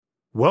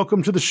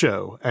Welcome to the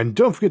show, and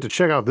don't forget to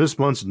check out this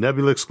month's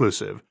Nebula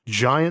exclusive,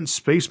 Giant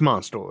Space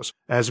Monsters,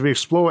 as we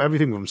explore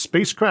everything from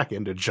space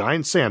kraken to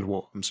giant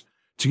sandworms.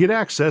 To get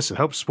access and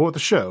help support the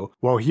show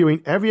while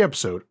hearing every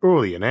episode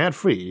early and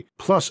ad-free,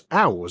 plus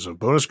hours of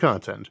bonus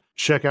content,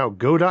 check out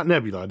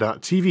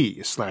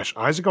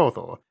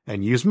go.nebula.tv/IsaacArthur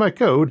and use my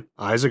code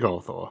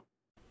IsaacArthur.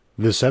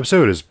 This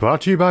episode is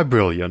brought to you by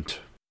Brilliant.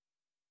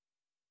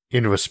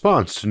 In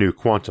response to new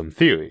quantum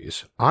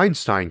theories,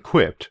 Einstein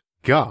quipped,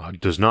 "God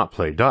does not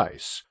play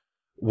dice."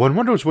 One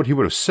wonders what he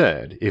would have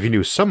said if he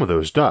knew some of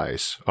those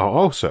dice are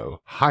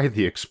also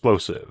highly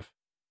explosive.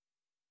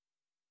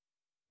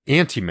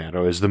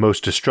 Antimatter is the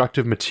most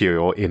destructive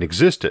material in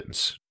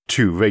existence,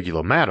 to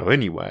regular matter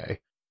anyway.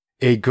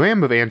 A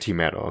gram of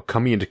antimatter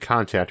coming into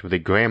contact with a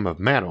gram of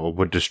matter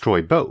would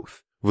destroy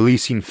both,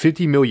 releasing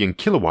 50 million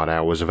kilowatt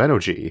hours of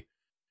energy.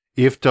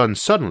 If done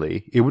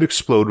suddenly, it would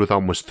explode with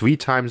almost 3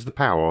 times the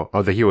power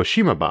of the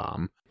Hiroshima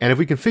bomb, and if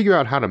we can figure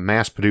out how to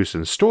mass produce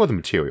and store the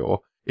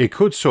material, it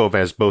could serve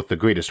as both the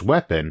greatest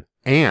weapon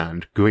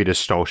and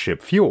greatest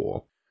starship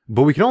fuel.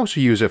 But we can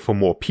also use it for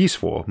more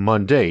peaceful,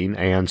 mundane,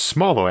 and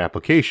smaller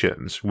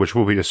applications, which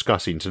we'll be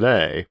discussing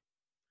today.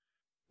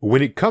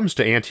 When it comes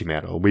to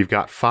antimatter, we've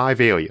got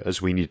 5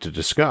 areas we need to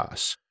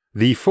discuss.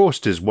 The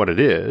first is what it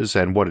is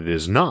and what it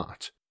is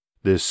not.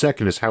 The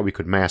second is how we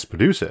could mass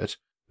produce it.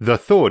 The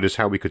third is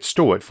how we could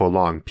store it for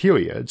long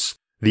periods.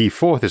 The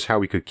fourth is how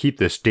we could keep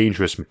this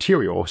dangerous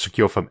material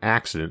secure from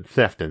accident,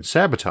 theft, and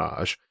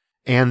sabotage.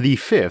 And the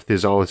fifth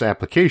is all its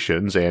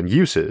applications and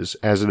uses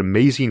as an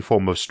amazing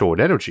form of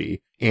stored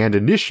energy and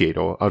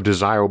initiator of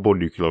desirable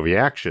nuclear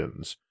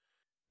reactions.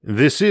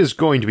 This is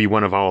going to be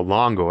one of our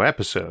longer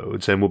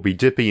episodes, and we'll be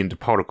dipping into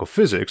particle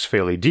physics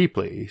fairly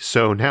deeply,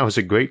 so now is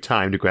a great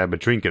time to grab a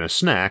drink and a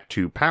snack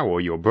to power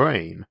your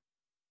brain.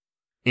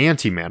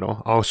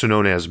 Antimatter, also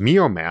known as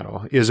mere matter,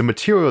 is a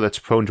material that's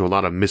prone to a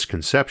lot of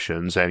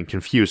misconceptions and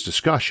confused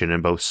discussion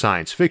in both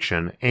science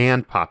fiction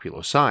and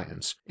popular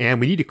science, and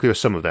we need to clear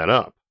some of that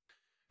up.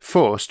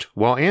 First,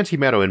 while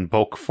antimatter in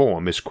bulk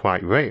form is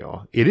quite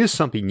rare, it is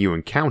something you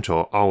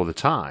encounter all the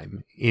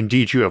time.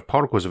 Indeed, you have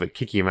particles of it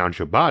kicking around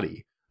your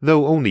body,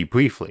 though only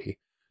briefly,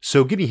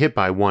 so getting hit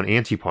by one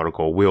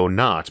antiparticle will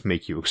not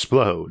make you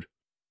explode.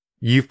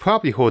 You've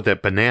probably heard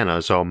that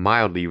bananas are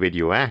mildly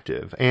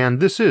radioactive, and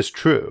this is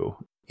true.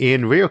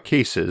 In rare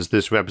cases,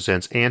 this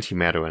represents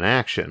antimatter in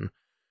action.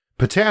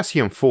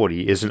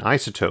 Potassium-40 is an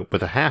isotope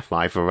with a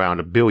half-life of around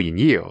 1 billion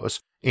years,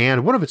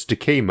 and one of its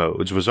decay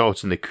modes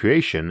results in the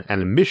creation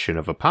and emission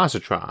of a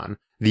positron,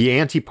 the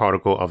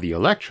antiparticle of the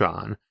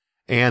electron,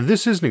 and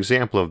this is an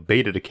example of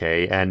beta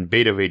decay and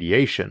beta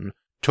radiation,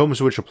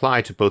 terms which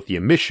apply to both the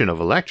emission of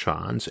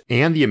electrons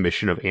and the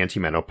emission of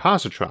antimatter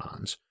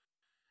positrons.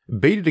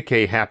 Beta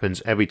decay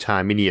happens every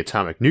time any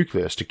atomic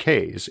nucleus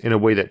decays in a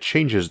way that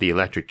changes the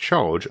electric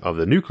charge of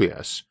the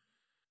nucleus.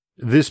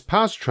 This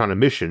positron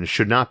emission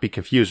should not be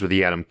confused with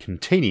the atom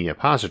containing a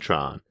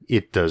positron.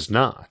 It does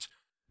not.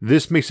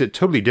 This makes it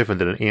totally different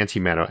than an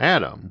antimatter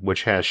atom,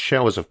 which has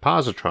shells of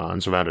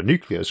positrons around a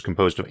nucleus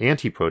composed of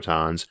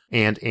antiprotons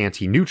and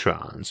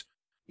antineutrons.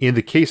 In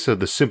the case of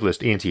the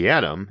simplest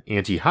antiatom,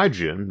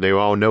 antihydrogen, there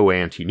are no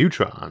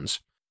antineutrons.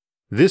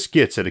 This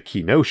gets at a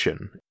key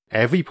notion.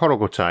 Every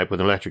particle type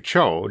with an electric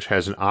charge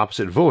has an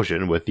opposite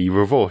version with the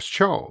reverse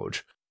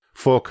charge.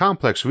 For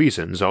complex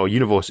reasons, our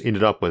universe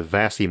ended up with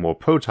vastly more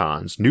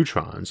protons,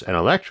 neutrons, and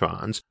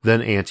electrons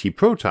than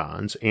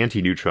antiprotons,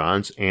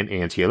 antineutrons, and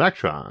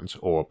antielectrons,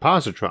 or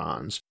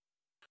positrons.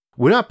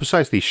 We're not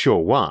precisely sure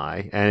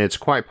why, and it's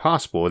quite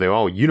possible there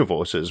are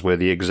universes where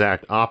the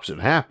exact opposite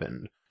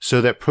happened, so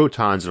that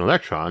protons and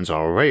electrons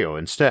are rare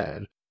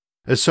instead.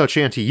 Such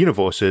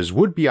anti-universes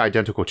would be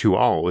identical to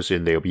ours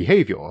in their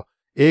behavior,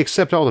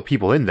 except all the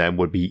people in them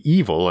would be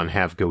evil and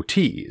have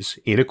goatees,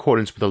 in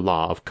accordance with the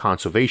law of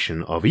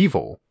conservation of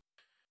evil.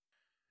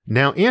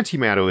 Now,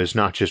 antimatter is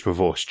not just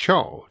reverse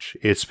charge,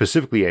 it's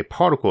specifically a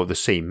particle of the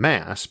same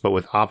mass but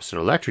with opposite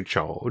electric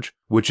charge,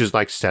 which is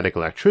like static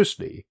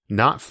electricity,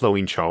 not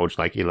flowing charge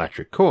like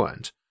electric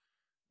current.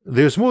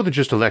 There's more than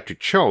just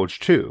electric charge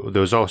too,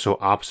 there's also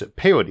opposite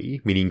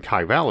parity, meaning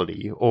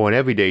chirality, or in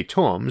everyday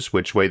terms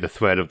which way the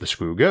thread of the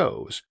screw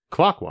goes,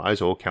 clockwise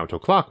or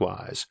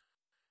counterclockwise.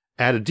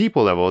 At a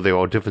deeper level, there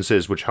are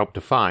differences which help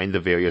define the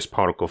various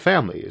particle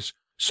families,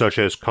 such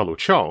as color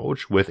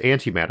charge, with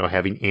antimatter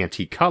having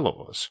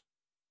anticolors.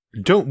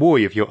 Don't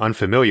worry if you're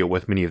unfamiliar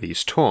with many of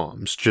these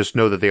terms, just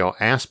know that they are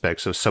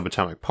aspects of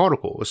subatomic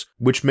particles,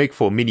 which make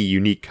for many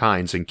unique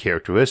kinds and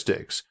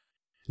characteristics.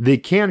 They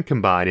can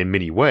combine in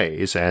many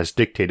ways, as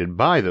dictated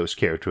by those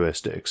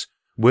characteristics.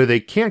 Where they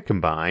can't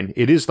combine,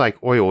 it is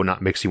like oil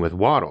not mixing with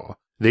water,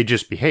 they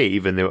just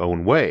behave in their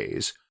own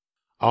ways.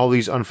 All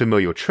these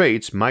unfamiliar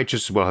traits might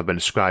just as well have been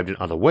described in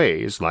other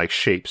ways, like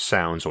shapes,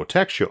 sounds, or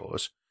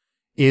textures.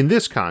 In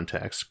this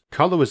context,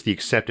 color is the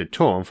accepted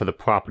term for the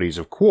properties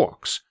of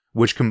quarks,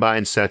 which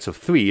combine sets of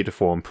 3 to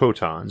form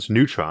protons,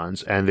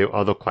 neutrons, and their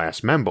other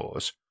class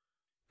members.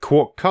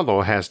 Quark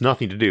color has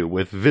nothing to do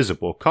with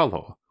visible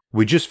color.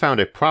 We just found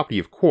a property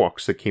of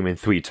quarks that came in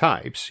 3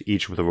 types,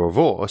 each with a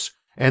reverse,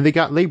 and they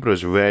got labeled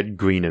as red,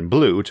 green, and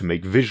blue to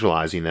make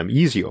visualizing them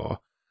easier.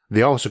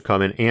 They also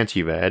come in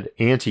anti-red,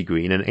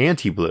 anti-green, and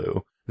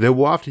anti-blue. They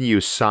will often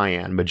use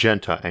cyan,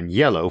 magenta, and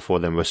yellow for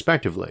them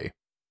respectively.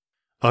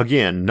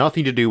 Again,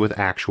 nothing to do with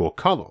actual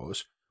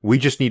colors. We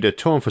just need a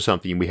term for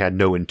something we had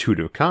no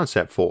intuitive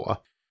concept for.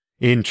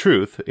 In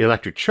truth,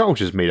 electric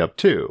charge is made up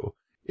too.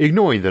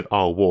 Ignoring that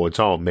all words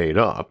are made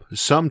up,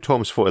 some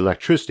terms for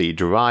electricity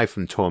derive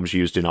from terms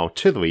used in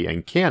artillery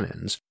and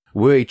cannons,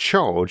 where a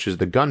charge is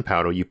the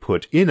gunpowder you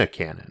put in a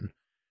cannon.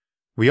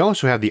 We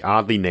also have the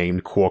oddly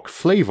named quark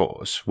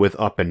flavors, with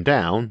up and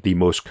down, the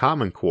most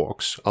common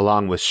quarks,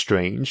 along with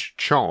strange,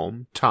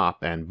 charm, top,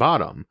 and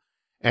bottom,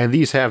 and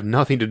these have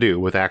nothing to do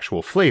with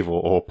actual flavor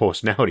or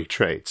personality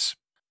traits.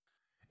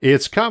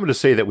 It's common to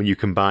say that when you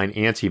combine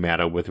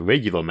antimatter with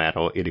regular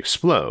matter it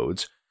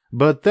explodes,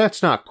 but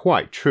that's not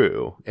quite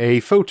true.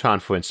 A photon,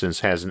 for instance,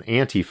 has an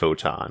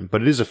antiphoton,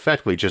 but it is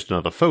effectively just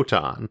another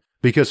photon,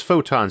 because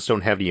photons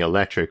don't have any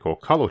electric or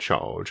color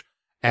charge,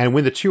 and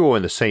when the two are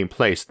in the same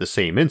place at the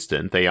same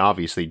instant, they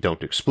obviously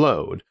don't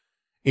explode.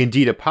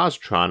 Indeed, a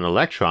positron and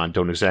electron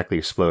don't exactly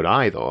explode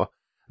either.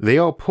 They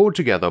are pulled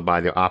together by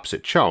their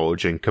opposite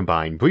charge and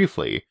combine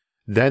briefly.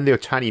 Then their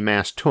tiny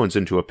mass turns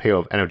into a pair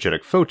of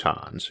energetic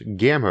photons,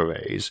 gamma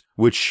rays,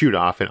 which shoot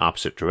off in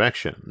opposite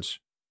directions.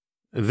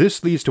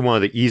 This leads to one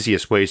of the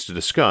easiest ways to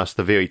discuss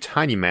the very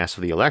tiny mass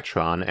of the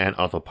electron and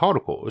other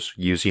particles,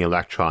 using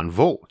electron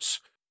volts.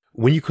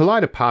 When you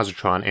collide a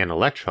positron and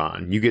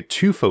electron, you get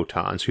two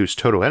photons whose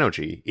total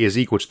energy is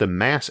equal to the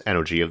mass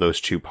energy of those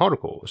two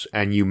particles,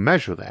 and you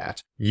measure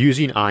that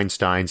using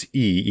Einstein's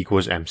E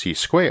equals mc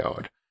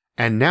squared.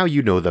 And now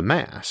you know the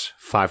mass,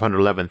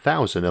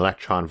 511,000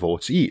 electron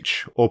volts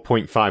each, or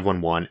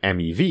 0.511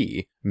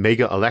 MeV,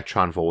 mega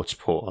electron volts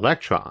per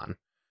electron.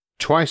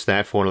 Twice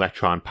that for an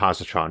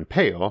electron-positron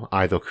pair,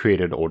 either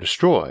created or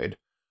destroyed.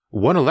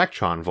 1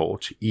 electron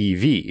volt,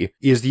 eV,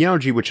 is the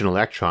energy which an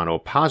electron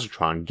or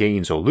positron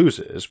gains or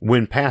loses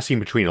when passing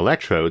between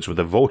electrodes with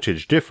a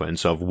voltage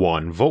difference of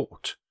 1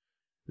 volt.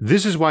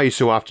 This is why you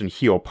so often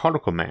hear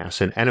particle mass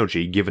and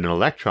energy given in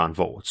electron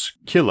volts,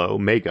 kilo,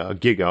 mega,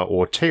 giga,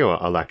 or tera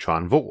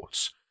electron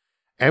volts.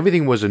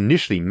 Everything was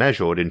initially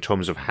measured in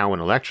terms of how an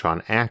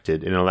electron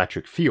acted in an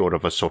electric field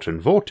of a certain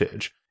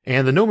voltage,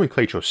 and the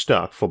nomenclature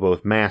stuck for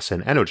both mass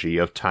and energy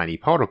of tiny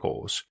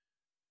particles.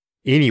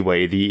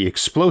 Anyway, the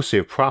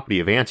explosive property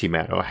of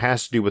antimatter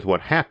has to do with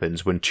what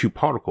happens when two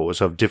particles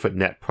of different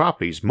net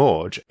properties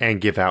merge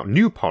and give out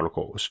new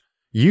particles,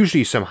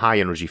 usually some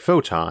high-energy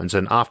photons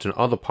and often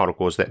other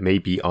particles that may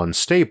be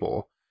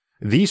unstable.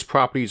 These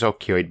properties are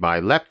carried by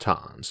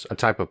leptons, a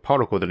type of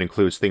particle that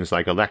includes things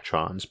like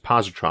electrons,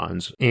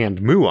 positrons,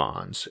 and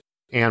muons,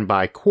 and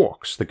by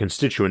quarks, the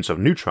constituents of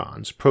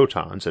neutrons,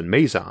 protons, and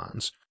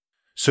mesons.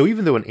 So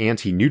even though an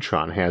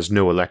anti-neutron has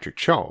no electric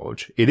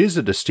charge, it is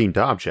a distinct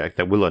object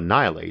that will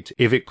annihilate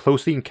if it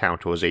closely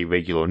encounters a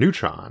regular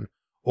neutron,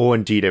 or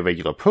indeed a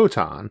regular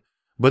proton,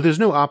 but there's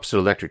no opposite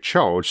electric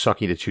charge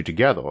sucking the two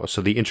together,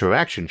 so the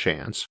interaction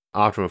chance,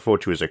 often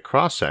referred to as a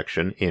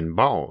cross-section in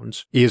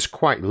barns, is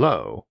quite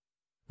low.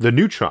 The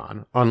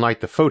neutron,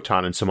 unlike the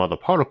photon and some other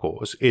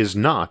particles, is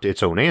not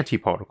its own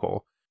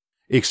antiparticle.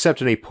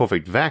 Except in a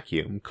perfect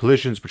vacuum,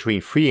 collisions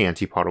between free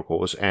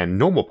antiparticles and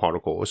normal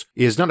particles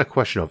is not a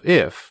question of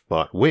if,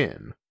 but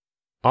when.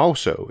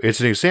 Also, it's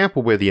an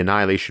example where the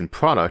annihilation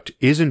product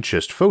isn't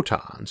just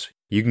photons.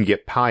 You can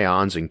get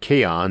pions and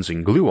kaons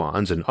and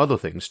gluons and other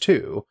things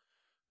too.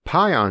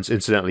 Pions,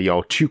 incidentally,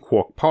 are two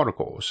quark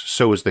particles,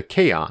 so is the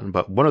kaon,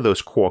 but one of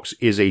those quarks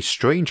is a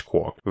strange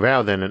quark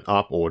rather than an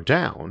up or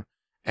down,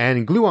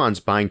 and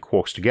gluons bind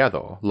quarks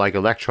together, like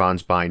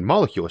electrons bind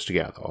molecules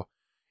together.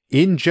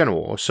 In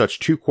general, such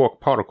two quark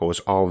particles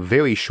are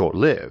very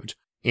short-lived,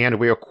 and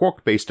where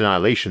quark-based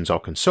annihilations are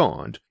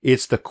concerned,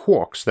 it's the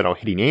quarks that are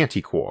hitting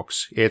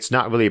antiquarks. It's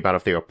not really about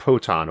if they're a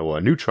proton or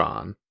a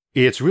neutron.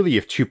 It's really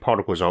if two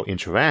particles are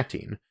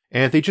interacting,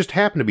 and if they just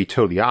happen to be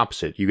totally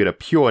opposite, you get a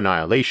pure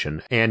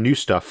annihilation and new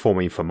stuff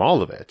forming from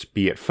all of it,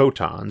 be it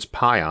photons,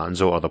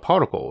 pions, or other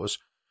particles,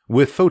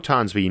 with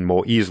photons being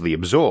more easily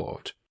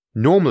absorbed.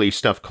 Normally,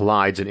 stuff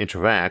collides and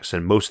interacts,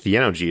 and most of the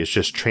energy is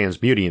just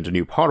transmuting into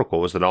new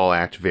particles that all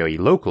act very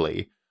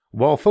locally,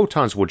 while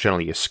photons will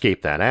generally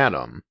escape that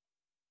atom.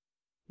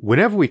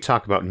 Whenever we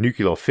talk about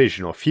nuclear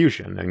fission or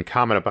fusion and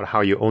comment about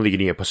how you're only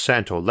getting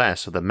 1% or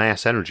less of the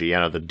mass energy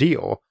out of the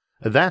deal,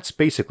 that's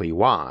basically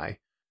why.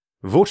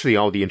 Virtually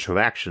all the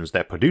interactions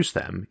that produce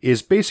them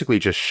is basically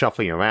just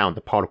shuffling around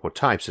the particle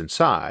types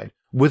inside,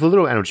 with a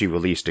little energy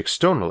released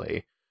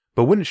externally.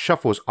 But when it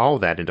shuffles all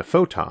that into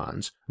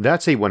photons,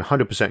 that's a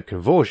 100%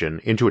 conversion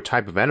into a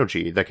type of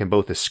energy that can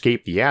both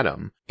escape the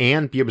atom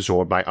and be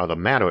absorbed by other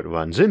matter it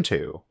runs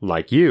into,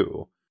 like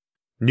you.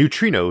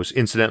 Neutrinos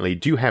incidentally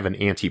do have an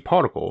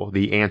antiparticle,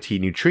 the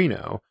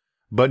antineutrino,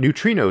 but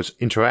neutrinos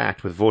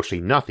interact with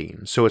virtually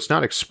nothing, so it's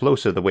not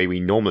explosive the way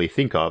we normally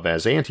think of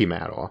as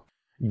antimatter.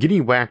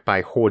 Getting whacked by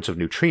hordes of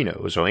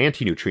neutrinos or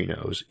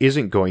antineutrinos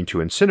isn't going to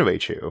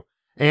incinerate you,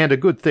 and a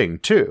good thing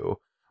too.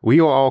 We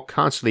are all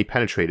constantly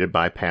penetrated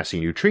by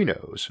passing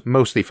neutrinos,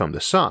 mostly from the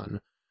sun,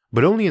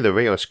 but only in the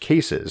rarest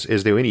cases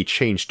is there any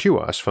change to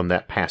us from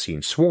that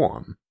passing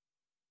swarm.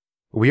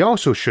 We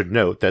also should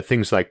note that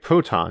things like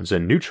protons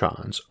and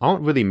neutrons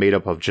aren't really made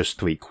up of just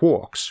 3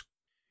 quarks.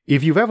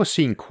 If you've ever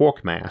seen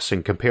quark mass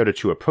and compared it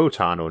to a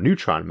proton or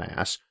neutron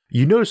mass,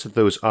 you notice that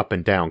those up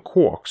and down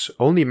quarks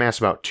only mass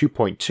about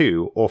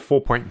 2.2 or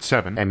 4.7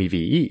 MeV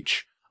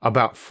each,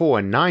 about 4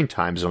 and 9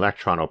 times an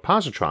electron or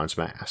positron's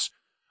mass,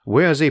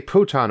 whereas a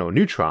proton or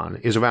neutron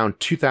is around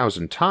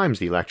 2,000 times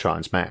the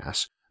electron's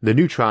mass, the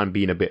neutron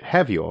being a bit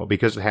heavier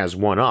because it has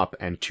 1 up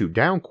and 2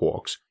 down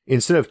quarks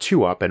instead of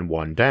 2 up and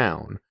 1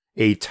 down,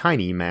 a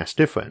tiny mass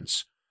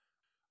difference.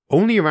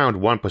 Only around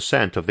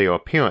 1% of their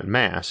apparent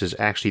mass is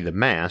actually the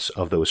mass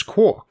of those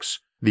quarks.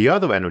 The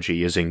other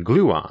energy is in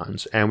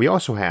gluons, and we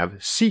also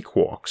have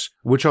C-quarks,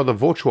 which are the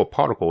virtual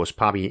particles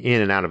popping in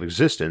and out of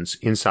existence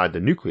inside the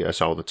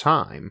nucleus all the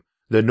time,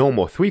 the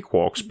normal 3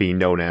 quarks being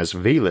known as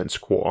valence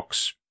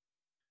quarks.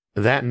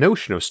 That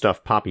notion of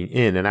stuff popping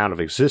in and out of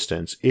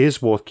existence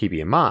is worth keeping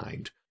in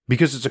mind,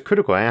 because it's a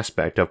critical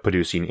aspect of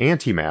producing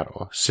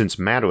antimatter, since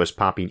matter is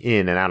popping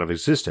in and out of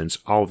existence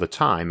all the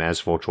time as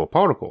virtual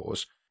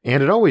particles,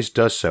 and it always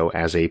does so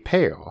as a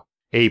pair,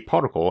 a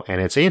particle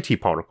and its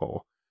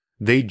antiparticle.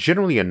 They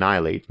generally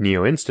annihilate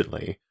near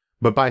instantly,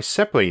 but by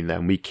separating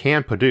them we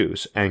can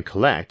produce and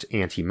collect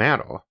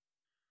antimatter.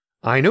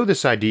 I know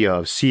this idea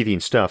of seething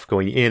stuff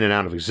going in and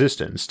out of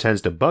existence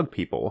tends to bug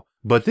people,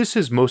 but this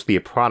is mostly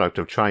a product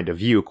of trying to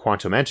view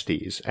quantum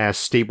entities as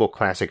stable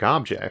classic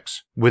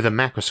objects with a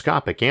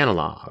macroscopic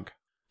analog.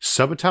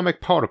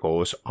 Subatomic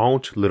particles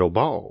aren't little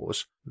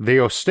balls. They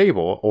are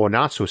stable or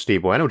not so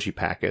stable energy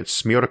packets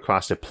smeared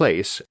across a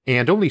place,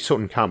 and only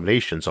certain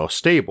combinations are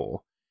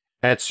stable.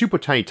 At super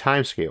tiny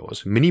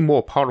timescales, many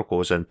more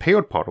particles and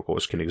paired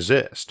particles can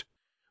exist.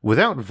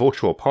 Without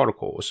virtual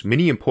particles,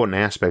 many important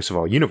aspects of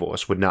our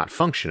universe would not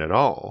function at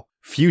all,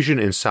 fusion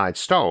inside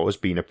stars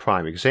being a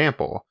prime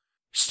example.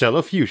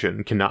 Stellar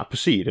fusion cannot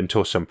proceed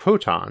until some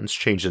protons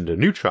change into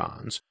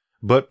neutrons,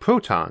 but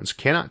protons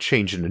cannot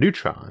change into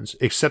neutrons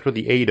except with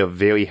the aid of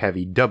very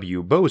heavy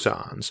W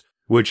bosons,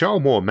 which are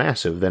more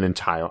massive than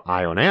entire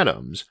ion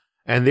atoms,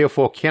 and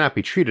therefore cannot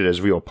be treated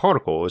as real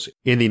particles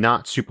in the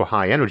not super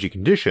high energy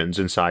conditions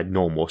inside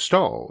normal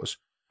stars.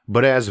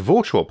 But as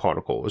virtual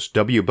particles,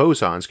 W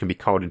bosons can be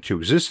called into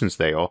existence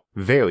there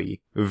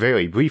very,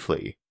 very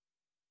briefly.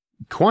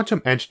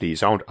 Quantum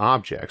entities aren't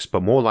objects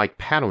but more like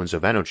patterns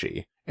of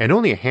energy, and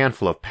only a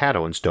handful of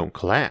patterns don't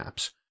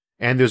collapse.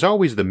 And there's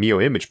always the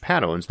mirror image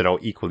patterns that are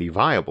equally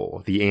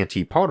viable, the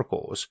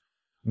antiparticles.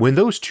 When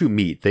those two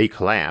meet, they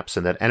collapse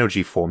and that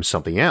energy forms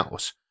something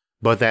else,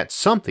 but that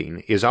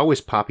something is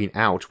always popping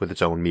out with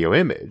its own mirror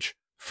image.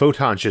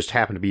 Photons just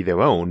happen to be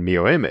their own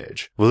mirror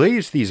image.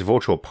 Related to these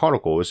virtual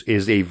particles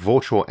is a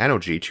virtual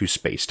energy to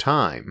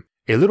space-time.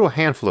 A little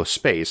handful of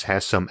space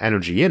has some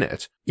energy in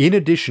it, in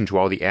addition to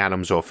all the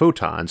atoms or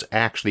photons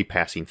actually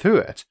passing through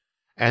it,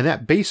 and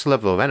that base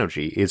level of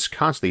energy is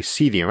constantly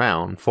seething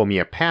around, forming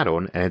a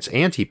pattern and its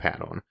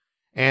anti-pattern,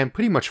 and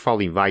pretty much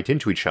falling right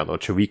into each other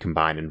to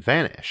recombine and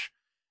vanish.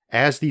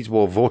 As these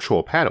were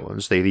virtual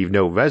patterns, they leave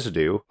no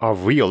residue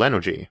of real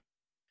energy.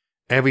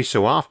 Every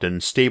so often,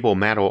 stable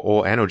matter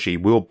or energy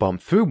will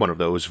bump through one of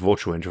those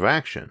virtual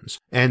interactions,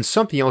 and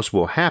something else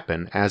will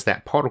happen as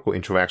that particle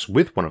interacts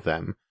with one of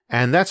them,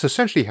 and that's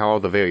essentially how all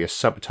the various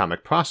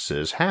subatomic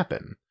processes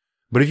happen.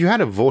 But if you had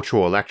a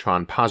virtual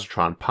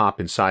electron-positron pop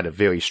inside a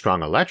very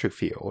strong electric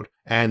field,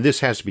 and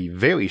this has to be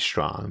very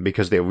strong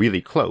because they're really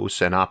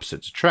close and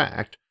opposites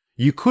attract,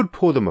 you could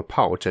pull them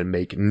apart and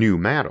make new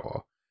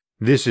matter.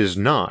 This is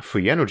not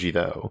free energy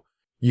though.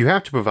 You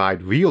have to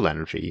provide real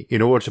energy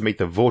in order to make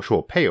the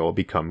virtual pair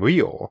become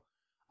real.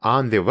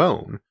 On their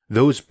own,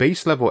 those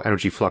base-level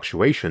energy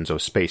fluctuations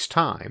of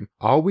space-time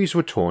always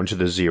return to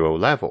the zero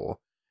level,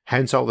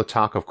 hence all the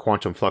talk of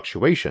quantum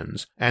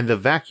fluctuations and the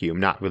vacuum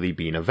not really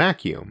being a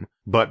vacuum,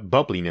 but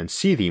bubbling and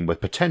seething with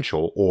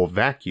potential or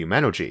vacuum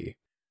energy.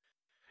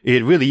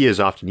 It really is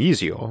often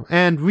easier,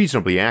 and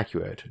reasonably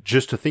accurate,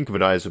 just to think of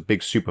it as a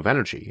big soup of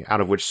energy,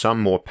 out of which some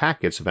more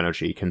packets of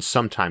energy can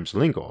sometimes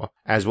linger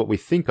as what we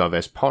think of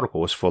as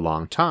particles for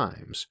long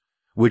times,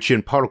 which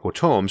in particle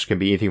terms can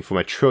be anything from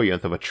a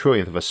trillionth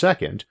of a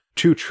second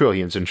to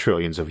trillions and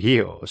trillions of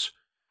years.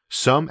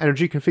 Some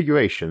energy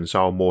configurations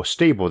are more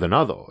stable than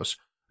others,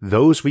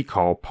 those we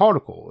call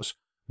particles,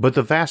 but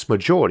the vast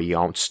majority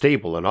aren't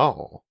stable at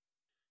all.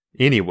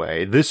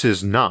 Anyway, this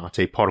is not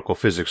a particle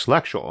physics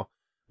lecture,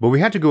 but we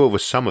had to go over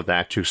some of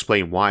that to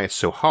explain why it's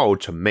so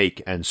hard to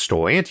make and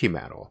store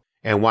antimatter,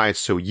 and why it's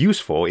so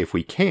useful if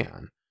we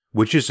can.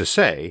 Which is to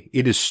say,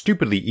 it is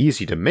stupidly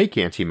easy to make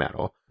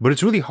antimatter, but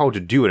it's really hard to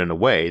do it in a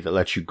way that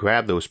lets you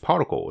grab those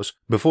particles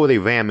before they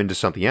ram into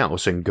something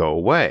else and go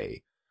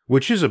away,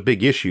 which is a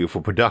big issue for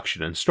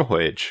production and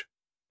storage.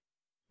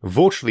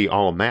 Virtually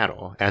all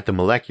matter, at the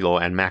molecular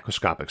and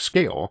macroscopic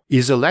scale,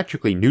 is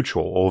electrically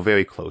neutral or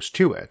very close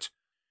to it.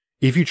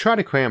 If you try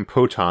to cram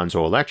protons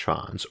or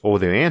electrons, or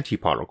their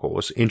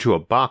antiparticles, into a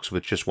box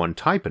with just one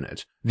type in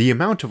it, the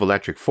amount of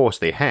electric force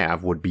they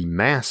have would be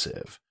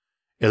massive.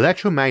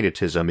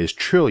 Electromagnetism is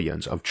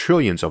trillions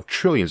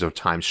of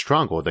times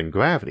stronger than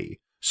gravity,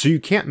 so you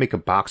can't make a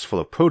box full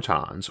of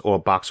protons or a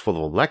box full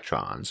of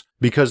electrons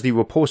because the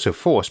repulsive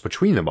force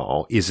between them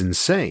all is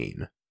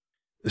insane.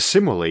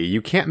 Similarly,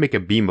 you can't make a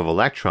beam of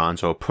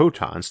electrons or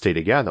protons stay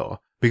together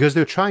because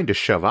they're trying to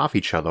shove off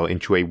each other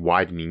into a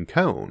widening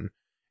cone,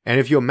 and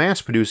if you're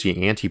mass-producing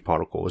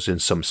antiparticles in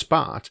some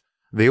spot,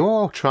 they're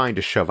all trying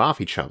to shove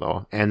off each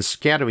other and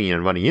scattering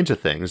and running into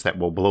things that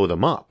will blow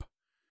them up.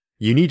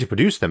 You need to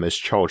produce them as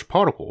charged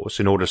particles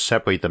in order to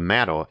separate the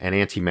matter and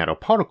antimatter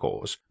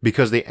particles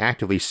because they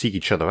actively seek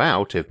each other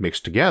out if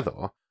mixed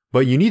together,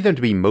 but you need them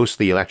to be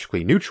mostly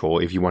electrically neutral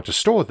if you want to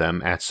store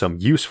them at some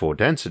useful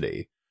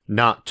density.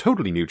 Not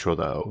totally neutral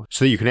though,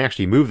 so that you can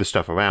actually move the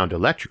stuff around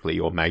electrically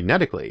or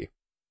magnetically.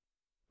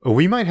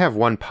 We might have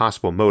one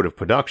possible mode of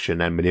production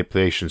and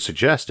manipulation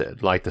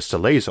suggested, like the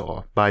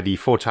Stellazor, by the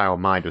fertile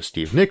mind of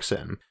Steve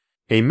Nixon,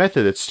 a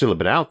method that's still a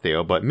bit out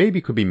there but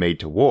maybe could be made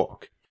to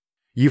work.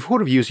 You've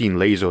heard of using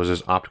lasers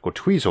as optical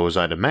tweezers,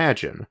 I'd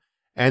imagine,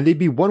 and they'd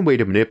be one way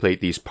to manipulate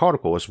these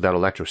particles without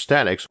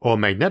electrostatics or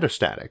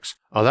magnetostatics,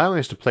 allowing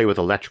us to play with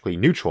electrically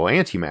neutral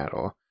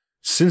antimatter.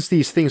 Since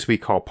these things we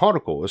call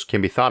particles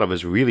can be thought of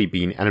as really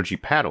being energy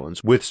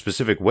patterns with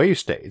specific wave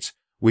states,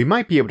 we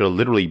might be able to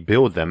literally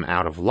build them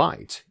out of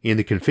light, in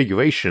the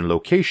configuration and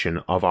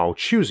location of our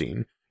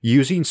choosing,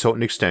 using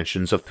certain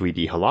extensions of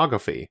 3D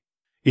holography,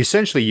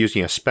 essentially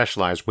using a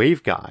specialized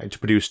waveguide to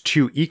produce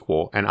two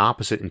equal and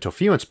opposite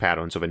interference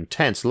patterns of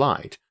intense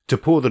light to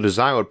pull the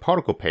desired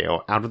particle pair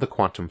out of the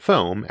quantum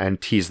foam and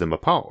tease them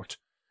apart,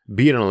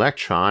 be it an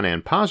electron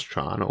and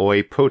positron, or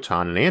a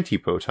proton and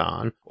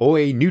antiproton, or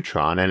a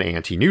neutron and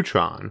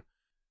antineutron.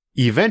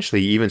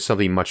 Eventually even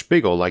something much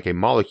bigger like a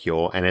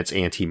molecule and its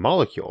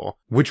anti-molecule,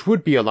 which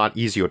would be a lot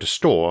easier to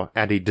store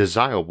at a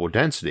desirable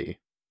density.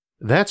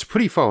 That's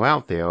pretty far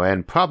out there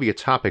and probably a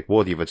topic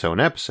worthy of its own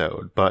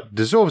episode, but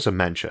deserves a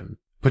mention,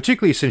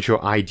 particularly since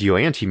your ideal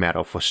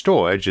antimatter for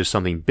storage is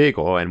something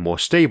bigger and more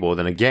stable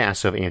than a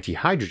gas of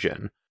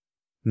antihydrogen.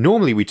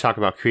 Normally we talk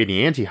about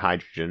creating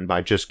antihydrogen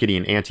by just getting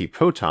an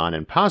antiproton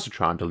and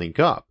positron to link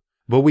up,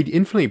 but we'd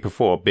infinitely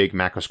prefer big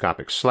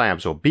macroscopic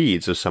slabs or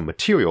beads of some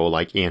material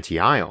like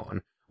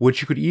anti-ion, which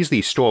you could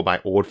easily store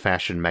by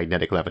old-fashioned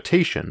magnetic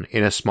levitation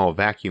in a small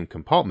vacuum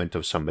compartment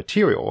of some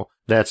material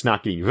that's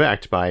not getting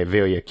wrecked by a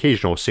very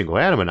occasional single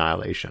atom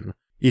annihilation,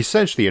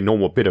 essentially a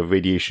normal bit of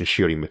radiation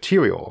shielding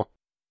material.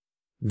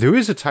 There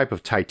is a type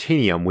of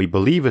titanium we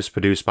believe is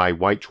produced by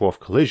white dwarf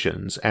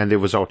collisions and their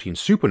resulting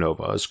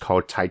supernovas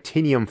called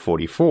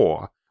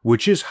titanium-44,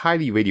 which is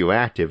highly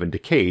radioactive and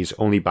decays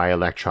only by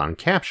electron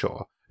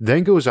capture,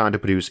 then goes on to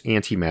produce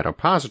antimatter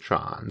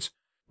positrons.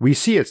 We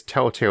see its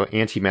telltale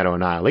antimatter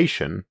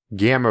annihilation,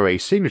 gamma-ray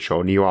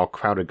signature near our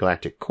crowded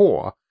galactic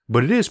core,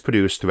 but it is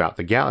produced throughout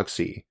the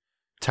galaxy.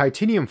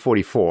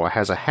 Titanium-44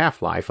 has a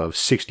half-life of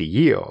 60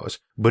 years,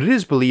 but it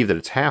is believed that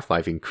its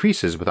half-life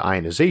increases with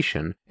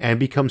ionization and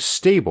becomes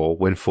stable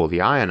when fully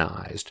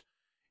ionized.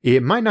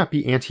 It might not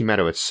be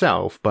antimatter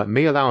itself, but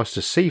may allow us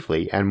to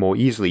safely and more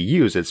easily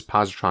use its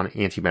positron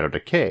antimatter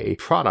decay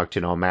product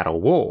in our matter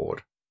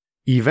world.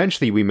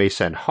 Eventually we may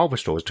send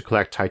harvesters to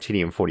collect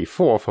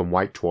titanium-44 from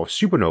white dwarf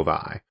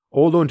supernovae,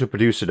 or learn to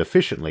produce it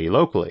efficiently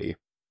locally.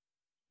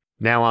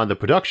 Now on the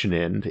production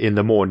end, in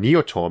the more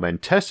near-term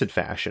and tested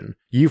fashion,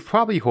 you've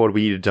probably heard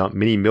we need to dump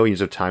many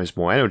millions of times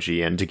more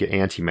energy in to get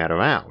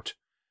antimatter out.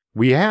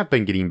 We have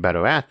been getting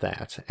better at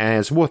that, and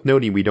it's worth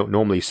noting we don't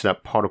normally set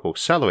up particle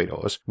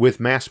accelerators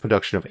with mass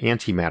production of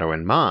antimatter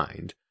in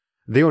mind.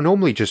 They are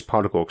normally just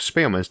particle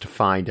experiments to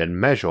find and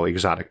measure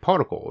exotic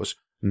particles,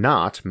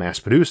 not mass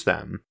produce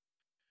them.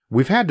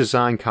 We've had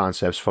design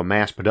concepts for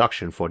mass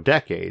production for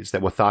decades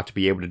that were thought to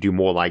be able to do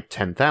more like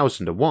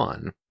 10,000 to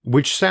 1,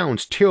 which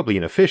sounds terribly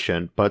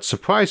inefficient but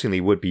surprisingly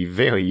would be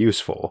very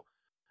useful.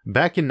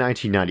 Back in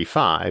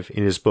 1995,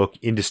 in his book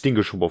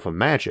Indistinguishable from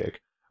Magic,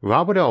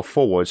 Robert L.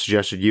 Forward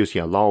suggested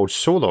using a large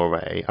solar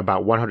array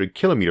about 100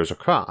 kilometers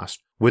across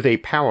with a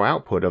power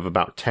output of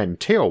about 10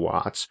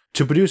 terawatts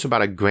to produce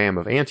about a gram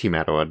of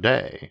antimatter a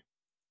day.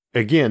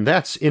 Again,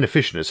 that's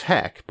inefficient as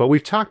heck, but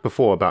we've talked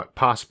before about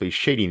possibly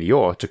shading the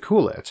Earth to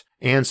cool it,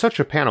 and such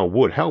a panel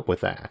would help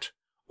with that.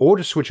 Or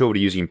to switch over to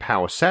using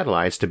power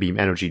satellites to beam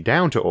energy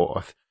down to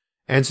Earth,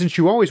 and since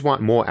you always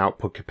want more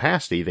output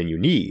capacity than you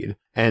need,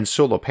 and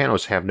solar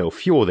panels have no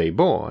fuel they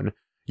burn,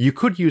 you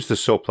could use the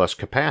surplus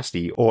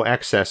capacity or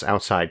excess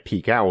outside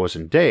peak hours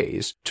and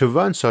days to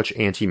run such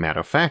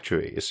antimatter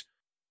factories.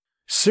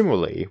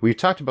 Similarly, we've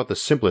talked about the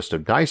simplest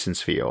of Dyson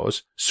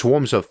spheres,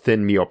 swarms of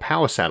thin mere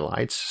power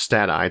satellites,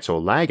 statites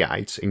or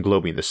lagites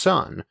englobing the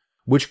sun,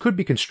 which could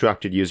be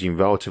constructed using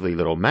relatively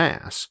little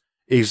mass,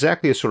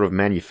 exactly a sort of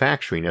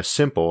manufacturing a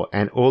simple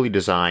and early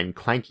designed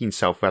clanking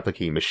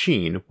self-replicating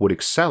machine would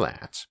excel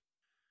at.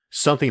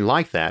 Something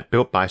like that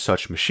built by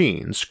such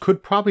machines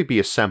could probably be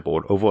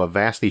assembled over a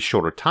vastly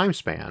shorter time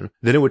span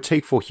than it would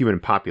take for human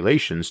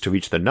populations to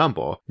reach the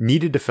number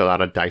needed to fill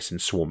out a Dyson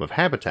swarm of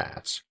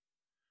habitats.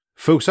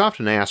 Folks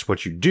often ask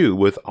what you do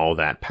with all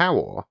that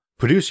power,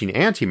 Producing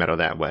antimatter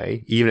that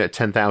way, even at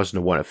 10,000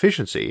 to 1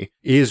 efficiency,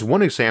 is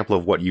one example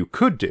of what you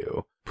could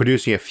do,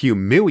 producing a few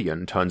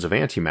million tons of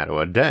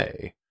antimatter a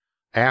day.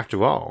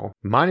 After all,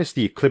 minus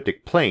the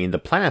ecliptic plane the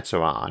planets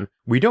are on,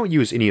 we don't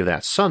use any of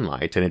that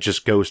sunlight and it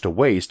just goes to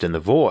waste in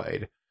the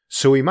void,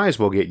 so we might as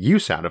well get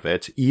use out of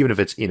it even if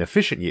it's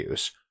inefficient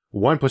use.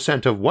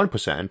 1% of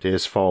 1%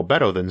 is far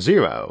better than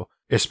 0,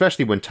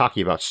 especially when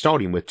talking about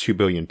starting with 2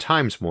 billion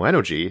times more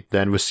energy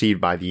than received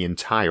by the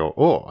entire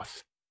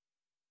Earth.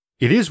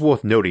 It is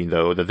worth noting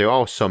though that there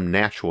are some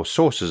natural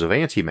sources of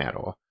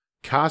antimatter.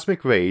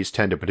 Cosmic rays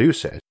tend to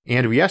produce it,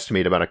 and we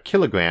estimate about a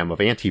kilogram of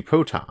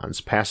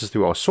antiprotons passes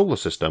through our solar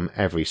system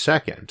every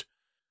second.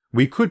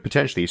 We could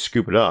potentially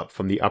scoop it up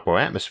from the upper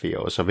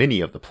atmospheres of any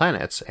of the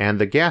planets, and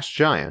the gas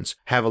giants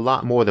have a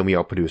lot more than we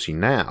are producing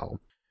now.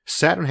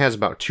 Saturn has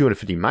about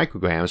 250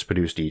 micrograms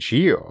produced each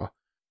year.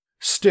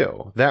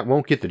 Still, that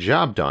won't get the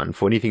job done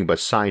for anything but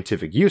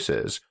scientific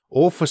uses,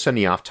 or for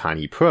sending off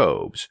tiny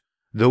probes.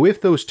 Though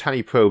if those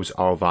tiny probes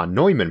are von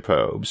Neumann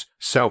probes,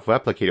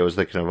 self-replicators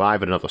that can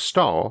arrive at another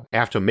star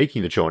after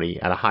making the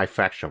journey at a high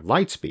fraction of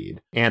light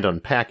speed, and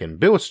unpack and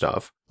build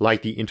stuff,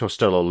 like the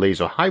interstellar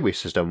laser highway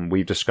system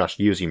we've discussed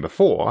using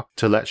before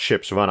to let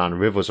ships run on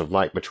rivers of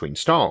light between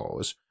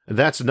stars,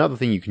 that's another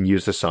thing you can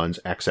use the sun's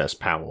excess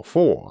power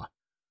for.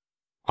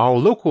 Our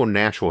local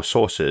natural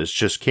sources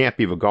just can't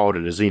be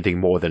regarded as anything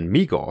more than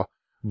meager,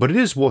 but it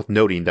is worth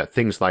noting that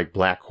things like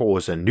black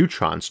holes and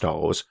neutron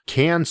stars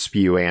can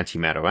spew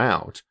antimatter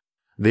out.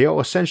 They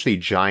are essentially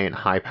giant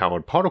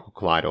high-powered particle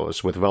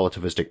colliders with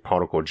relativistic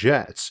particle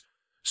jets,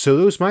 so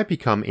those might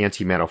become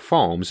antimatter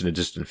farms in a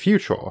distant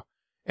future,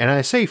 and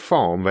I say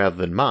farm rather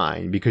than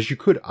mine because you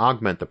could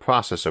augment the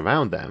process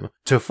around them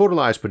to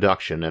fertilize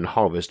production and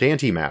harvest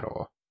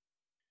antimatter.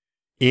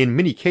 In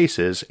many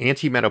cases,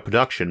 antimatter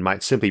production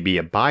might simply be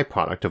a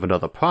byproduct of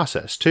another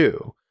process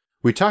too.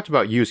 We talked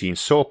about using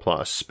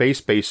surplus,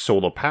 space-based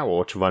solar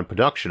power to run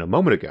production a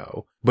moment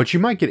ago, but you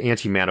might get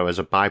antimatter as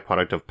a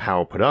byproduct of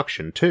power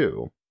production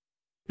too.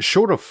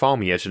 Short of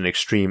farming it in an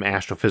extreme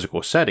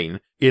astrophysical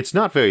setting, it's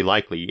not very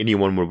likely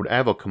anyone would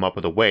ever come up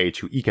with a way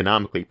to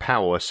economically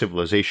power a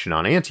civilization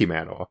on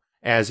antimatter,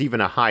 as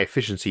even a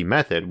high-efficiency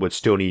method would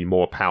still need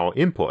more power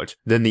input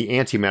than the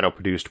antimatter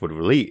produced would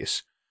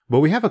release.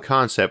 But we have a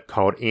concept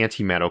called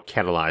antimatter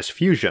catalyzed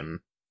fusion.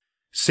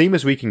 Same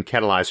as we can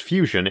catalyze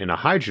fusion in a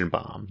hydrogen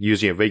bomb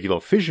using a regular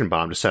fission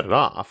bomb to set it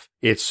off,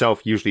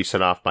 itself usually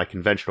set off by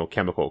conventional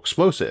chemical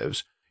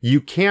explosives,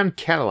 you can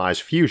catalyze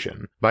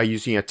fusion by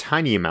using a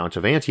tiny amount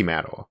of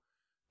antimatter.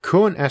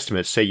 Current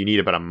estimates say you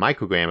need about a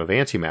microgram of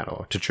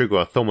antimatter to trigger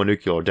a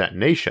thermonuclear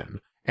detonation,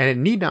 and it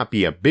need not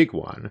be a big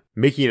one,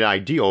 making it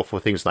ideal for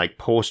things like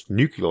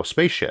post-nuclear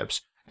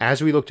spaceships,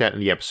 as we looked at in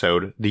the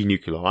episode The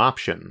Nuclear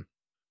Option.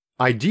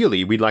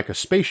 Ideally, we'd like a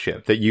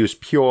spaceship that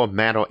used pure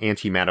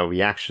matter-antimatter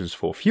reactions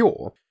for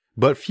fuel,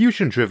 but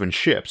fusion-driven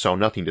ships are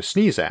nothing to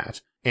sneeze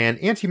at, and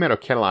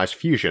antimatter-catalyzed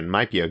fusion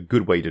might be a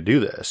good way to do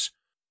this.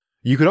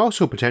 You could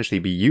also potentially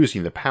be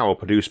using the power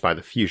produced by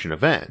the fusion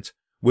event,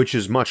 which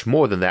is much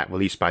more than that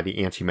released by the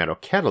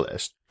antimatter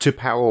catalyst, to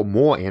power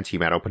more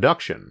antimatter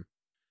production.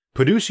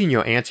 Producing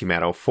your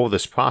antimatter for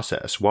this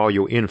process while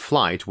you're in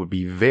flight would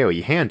be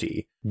very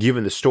handy,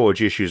 given the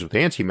storage issues with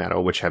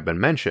antimatter which have been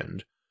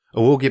mentioned.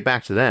 We'll get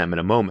back to them in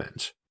a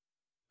moment.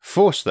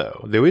 First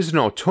though, there is an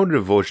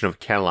alternative version of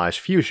catalyzed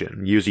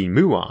fusion using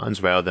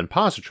muons rather than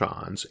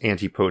positrons,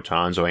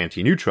 antiprotons or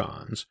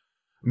antineutrons.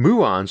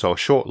 Muons are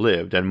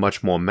short-lived and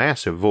much more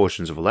massive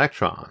versions of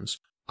electrons,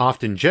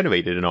 often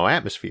generated in our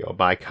atmosphere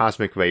by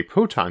cosmic ray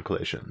proton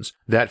collisions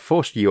that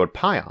first yield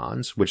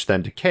pions, which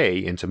then decay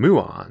into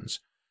muons.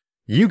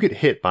 You get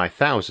hit by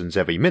thousands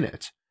every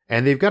minute,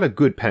 and they've got a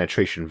good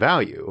penetration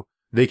value.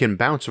 They can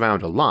bounce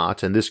around a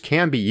lot, and this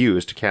can be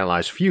used to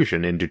catalyze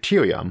fusion in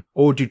deuterium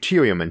or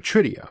deuterium and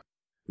tritium.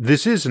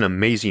 This is an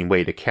amazing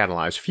way to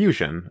catalyze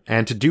fusion,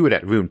 and to do it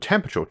at room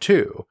temperature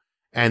too,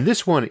 and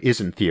this one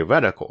isn't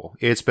theoretical,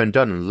 it's been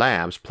done in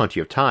labs plenty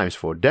of times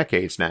for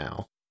decades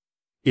now.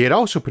 It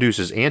also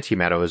produces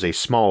antimatter as a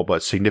small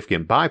but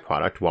significant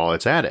byproduct while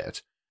it's at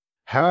it.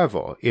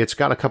 However, it's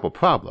got a couple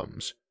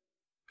problems.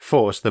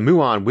 First, the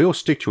muon will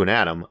stick to an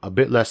atom a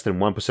bit less than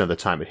 1% of the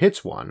time it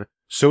hits one,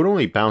 so it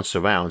only bounces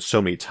around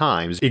so many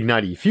times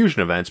igniting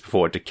fusion events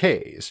before it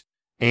decays.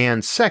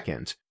 And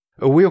second,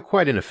 we're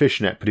quite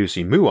inefficient at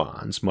producing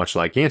muons, much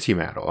like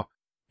antimatter.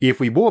 If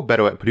we were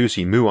better at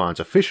producing muons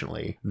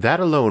efficiently,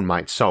 that alone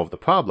might solve the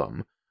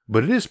problem,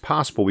 but it is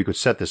possible we could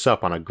set this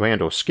up on a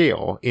grander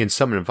scale in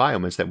some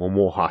environments that were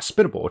more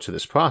hospitable to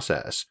this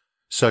process,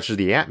 such as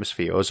the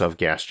atmospheres of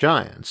gas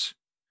giants.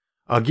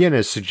 Again,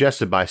 as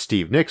suggested by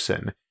Steve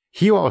Nixon,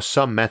 here are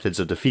some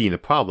methods of defeating the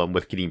problem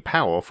with getting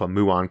power from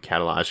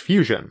muon-catalyzed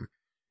fusion.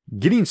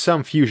 Getting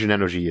some fusion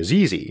energy is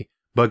easy,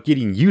 but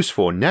getting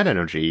useful net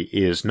energy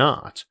is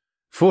not.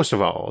 First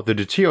of all, the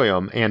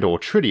deuterium and or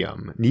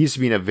tritium needs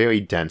to be in a very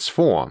dense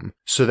form,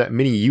 so that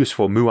many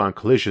useful muon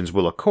collisions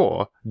will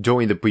occur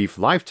during the brief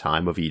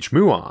lifetime of each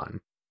muon.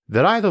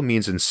 That either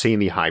means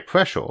insanely high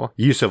pressure,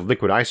 use of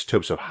liquid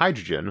isotopes of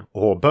hydrogen,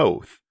 or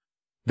both.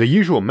 The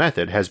usual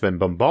method has been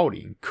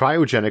bombarding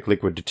cryogenic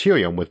liquid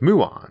deuterium with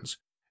muons,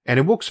 and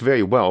it works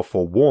very well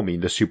for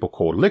warming the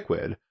supercooled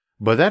liquid,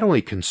 but that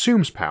only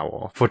consumes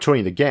power for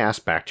turning the gas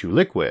back to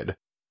liquid.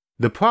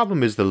 The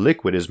problem is the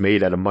liquid is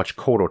made at a much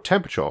colder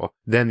temperature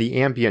than the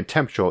ambient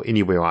temperature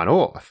anywhere on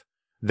Earth.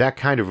 That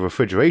kind of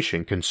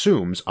refrigeration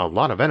consumes a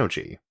lot of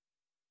energy.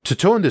 To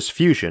turn this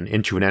fusion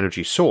into an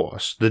energy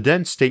source, the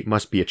dense state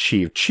must be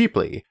achieved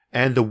cheaply,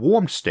 and the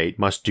warmed state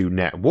must do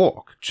net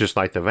work, just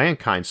like the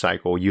Rankine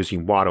cycle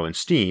using water and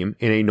steam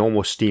in a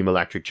normal steam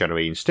electric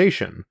generating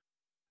station.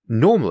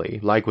 Normally,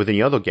 like with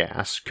any other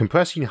gas,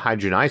 compressing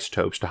hydrogen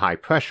isotopes to high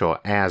pressure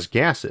as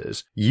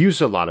gases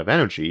uses a lot of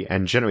energy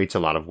and generates a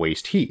lot of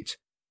waste heat,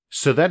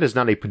 so that is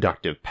not a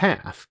productive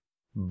path.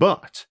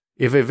 But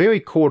if a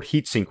very cold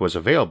heat sink was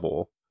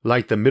available,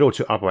 like the middle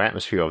to upper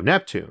atmosphere of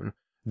Neptune,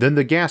 then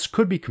the gas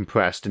could be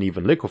compressed and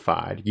even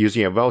liquefied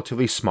using a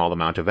relatively small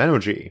amount of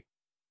energy.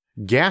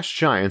 Gas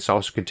giants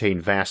also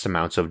contain vast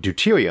amounts of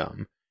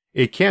deuterium.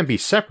 It can be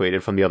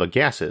separated from the other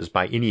gases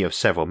by any of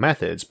several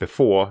methods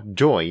before,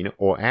 during,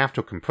 or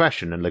after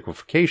compression and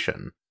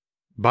liquefaction.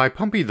 By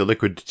pumping the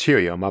liquid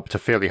deuterium up to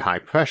fairly high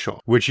pressure,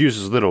 which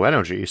uses little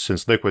energy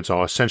since liquids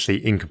are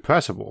essentially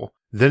incompressible,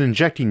 then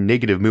injecting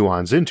negative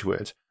muons into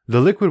it,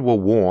 the liquid will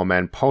warm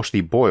and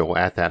partially boil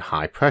at that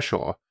high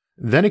pressure.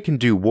 Then it can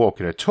do work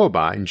in a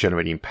turbine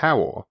generating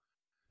power.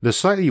 The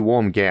slightly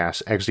warm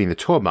gas exiting the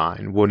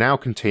turbine will now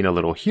contain a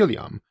little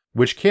helium,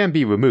 which can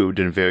be removed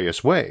in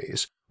various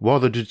ways, while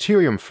the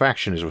deuterium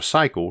fraction is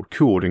recycled,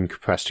 cooled, and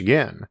compressed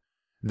again.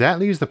 That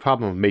leaves the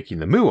problem of making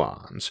the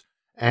muons,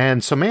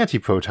 and some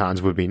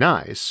antiprotons would be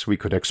nice. We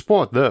could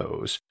export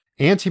those.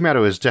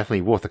 Antimatter is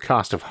definitely worth the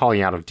cost of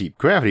hauling out of deep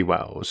gravity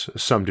wells.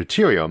 Some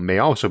deuterium may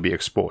also be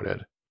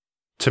exported.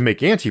 To make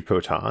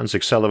antiprotons,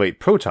 accelerate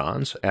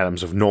protons,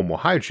 atoms of normal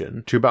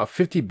hydrogen, to about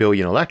 50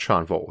 billion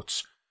electron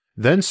volts,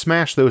 then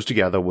smash those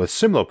together with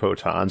similar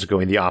protons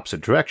going the opposite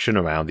direction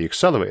around the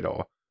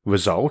accelerator.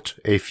 Result,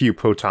 a few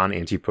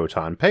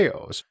proton-antiproton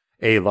pairs,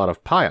 a lot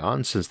of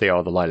pions since they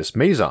are the lightest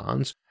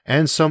mesons,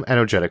 and some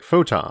energetic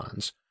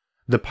photons.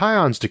 The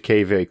pions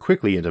decay very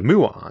quickly into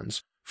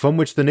muons, from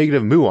which the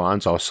negative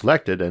muons are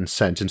selected and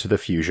sent into the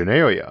fusion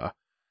area.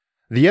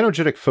 The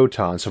energetic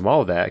photons from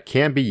all that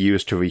can be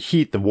used to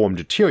reheat the warm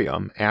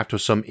deuterium after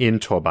some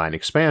in-turbine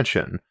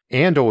expansion,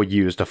 and/or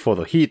used to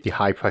further heat the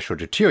high-pressure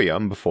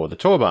deuterium before the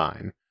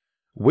turbine.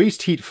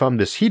 Waste heat from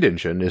this heat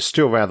engine is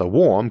still rather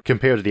warm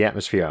compared to the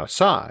atmosphere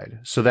outside,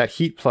 so that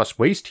heat plus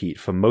waste heat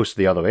from most of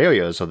the other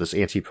areas of this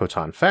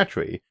antiproton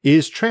factory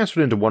is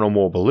transferred into one or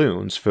more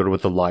balloons filled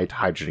with the light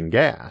hydrogen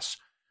gas.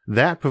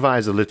 That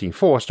provides a lifting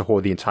force to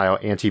hold the entire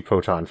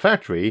antiproton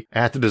factory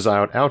at the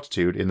desired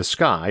altitude in the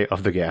sky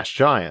of the gas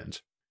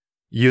giant.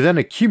 You then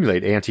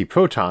accumulate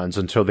antiprotons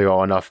until they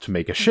are enough to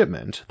make a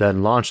shipment,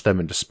 then launch them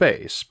into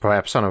space,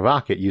 perhaps on a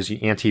rocket using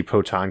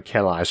antiproton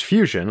catalyzed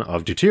fusion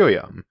of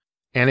deuterium.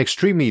 An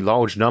extremely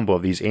large number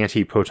of these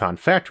antiproton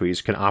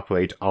factories can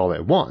operate all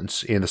at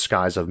once in the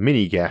skies of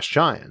mini gas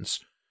giants.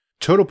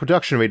 Total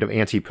production rate of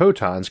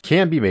antiprotons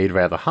can be made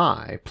rather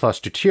high,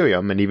 plus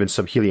deuterium and even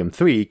some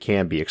helium-3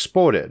 can be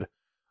exported.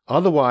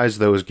 Otherwise,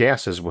 those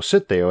gases will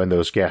sit there in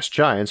those gas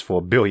giants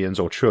for billions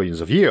or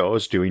trillions of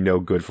years, doing no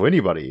good for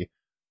anybody.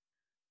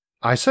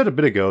 I said a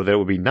bit ago that it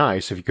would be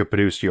nice if you could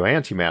produce your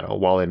antimatter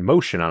while in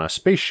motion on a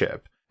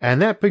spaceship, and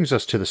that brings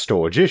us to the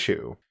storage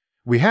issue.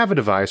 We have a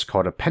device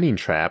called a penning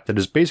trap that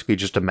is basically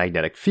just a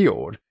magnetic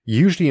field,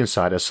 usually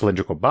inside a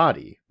cylindrical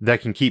body,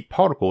 that can keep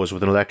particles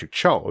with an electric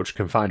charge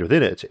confined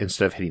within it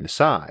instead of hitting the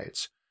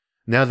sides.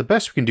 Now the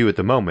best we can do at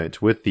the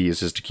moment with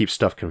these is to keep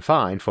stuff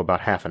confined for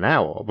about half an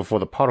hour before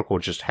the particle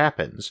just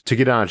happens to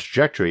get on a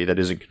trajectory that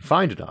isn't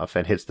confined enough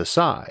and hits the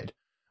side,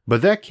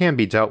 but that can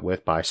be dealt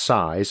with by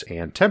size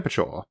and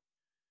temperature.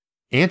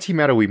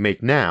 Antimatter we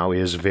make now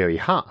is very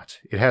hot.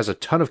 It has a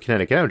ton of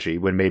kinetic energy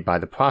when made by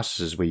the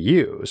processes we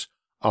use,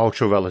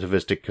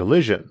 ultra-relativistic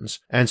collisions,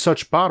 and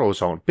such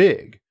bottles aren't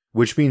big,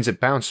 which means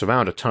it bounces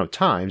around a ton of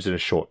times in a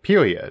short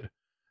period.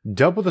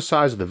 Double the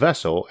size of the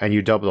vessel and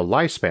you double the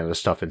lifespan of the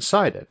stuff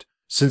inside it,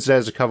 since it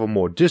has to cover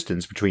more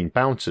distance between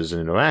bounces and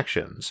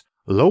interactions.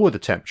 Lower the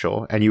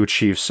temperature and you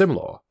achieve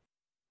similar.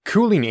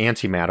 Cooling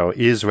antimatter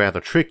is rather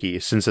tricky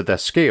since at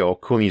that scale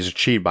cooling is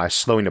achieved by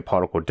slowing the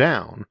particle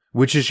down,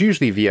 which is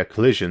usually via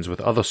collisions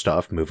with other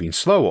stuff moving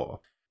slower.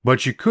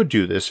 But you could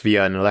do this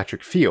via an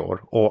electric field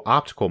or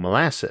optical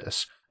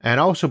molasses, and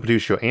also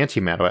produce your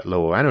antimatter at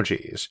lower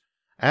energies.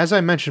 As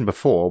I mentioned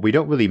before, we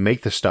don't really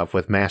make the stuff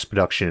with mass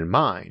production in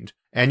mind,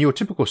 and your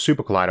typical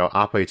supercollider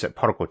operates at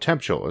particle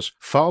temperatures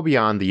far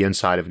beyond the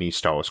inside of any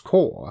star's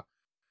core.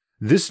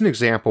 This is an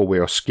example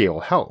where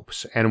scale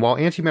helps, and while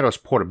antimatter's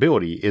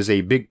portability is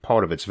a big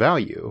part of its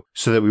value,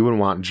 so that we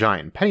wouldn't want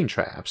giant penning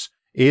traps,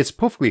 it's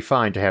perfectly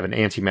fine to have an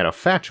antimatter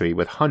factory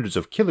with hundreds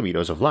of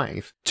kilometers of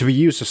length to be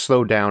used to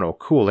slow down or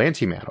cool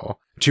antimatter,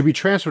 to be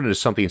transferred into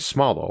something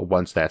smaller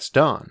once that's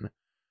done.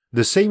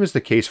 The same is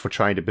the case for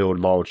trying to build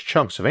large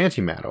chunks of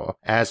antimatter,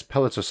 as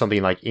pellets of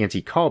something like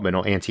anti-carbon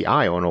or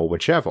anti-ion or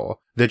whichever,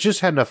 that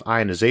just had enough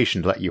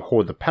ionization to let you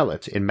hoard the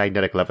pellet in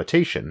magnetic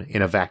levitation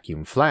in a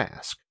vacuum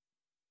flask.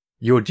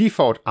 Your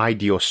default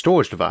ideal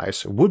storage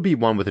device would be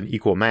one with an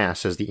equal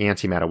mass as the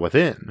antimatter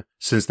within,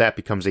 since that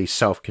becomes a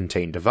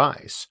self-contained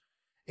device.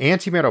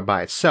 Antimatter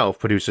by itself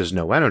produces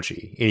no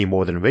energy, any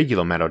more than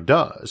regular matter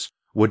does.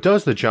 What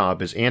does the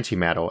job is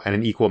antimatter and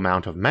an equal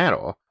amount of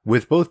matter,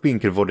 with both being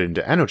converted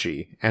into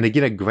energy, and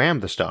again a gram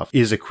of the stuff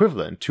is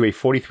equivalent to a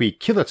 43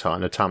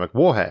 kiloton atomic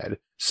warhead,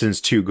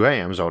 since 2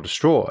 grams are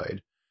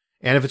destroyed.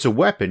 And if it's a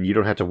weapon, you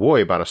don't have to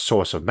worry about a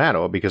source of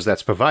matter because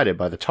that's provided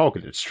by the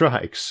target it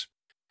strikes.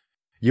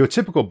 Your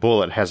typical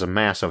bullet has a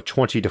mass of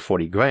 20 to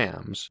 40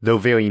 grams, though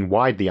varying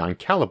widely on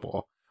caliber,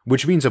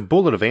 which means a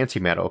bullet of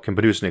antimatter can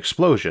produce an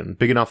explosion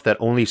big enough that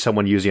only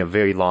someone using a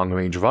very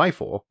long-range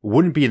rifle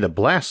wouldn't be in the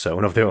blast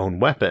zone of their own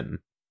weapon.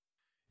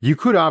 You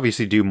could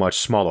obviously do much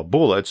smaller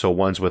bullets or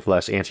ones with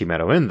less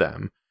antimatter in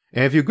them,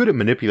 and if you're good at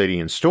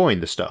manipulating and storing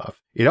the stuff,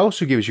 it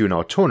also gives you an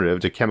alternative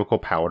to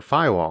chemical-powered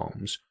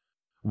firearms.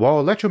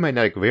 While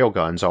electromagnetic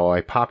railguns are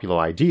a popular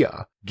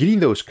idea, getting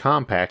those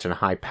compact and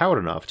high-powered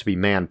enough to be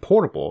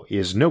man-portable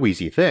is no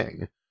easy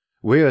thing,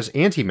 whereas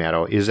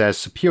antimatter is as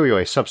superior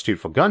a substitute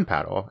for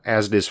gunpowder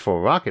as it is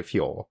for rocket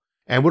fuel,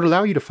 and would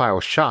allow you to fire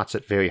shots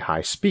at very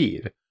high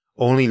speed,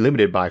 only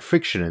limited by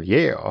friction in the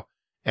air,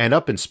 and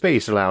up in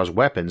space allows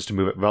weapons to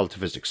move at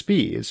relativistic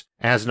speeds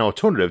as an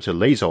alternative to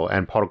laser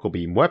and particle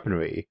beam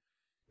weaponry.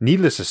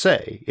 Needless to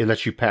say, it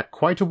lets you pack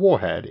quite a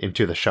warhead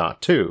into the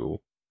shot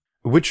too.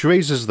 Which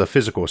raises the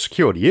physical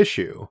security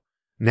issue.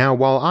 Now,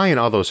 while I and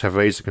others have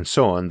raised the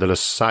concern that a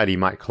society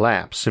might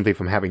collapse simply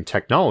from having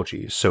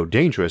technologies so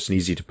dangerous and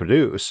easy to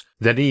produce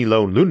that any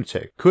lone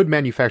lunatic could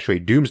manufacture a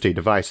doomsday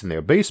device in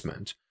their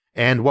basement,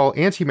 and while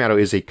antimatter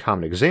is a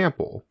common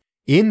example,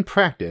 in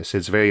practice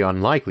it's very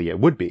unlikely it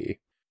would be.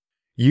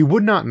 You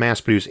would not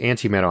mass-produce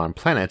antimatter on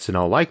planets in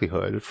all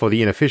likelihood for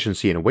the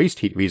inefficiency and waste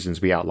heat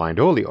reasons we outlined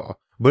earlier,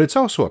 but it's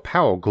also a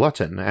power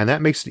glutton, and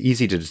that makes it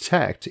easy to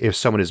detect if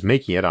someone is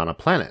making it on a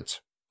planet.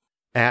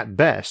 At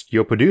best,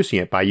 you're producing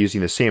it by using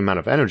the same amount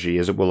of energy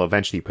as it will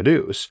eventually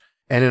produce,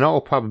 and in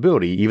all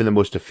probability even the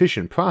most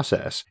efficient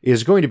process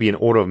is going to be an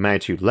order of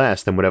magnitude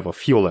less than whatever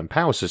fuel and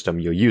power system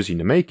you're using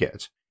to make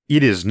it.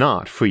 It is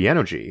not free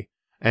energy,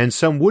 and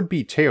some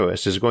would-be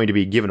terrorist is going to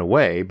be given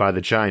away by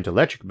the giant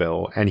electric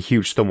bill and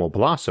huge thermal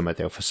blossom at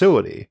their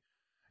facility.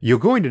 You're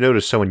going to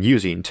notice someone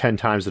using 10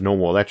 times the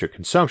normal electric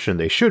consumption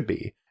they should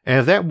be, and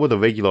if that were the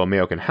regular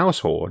American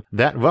household,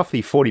 that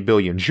roughly 40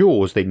 billion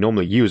joules they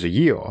normally use a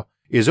year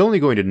is only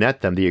going to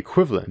net them the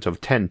equivalent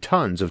of 10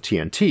 tons of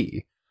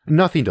TNT.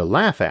 Nothing to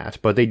laugh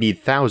at, but they'd need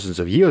thousands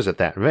of years at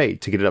that rate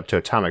to get it up to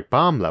atomic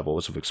bomb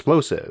levels of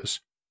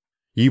explosives.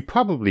 You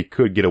probably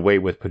could get away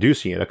with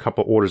producing it a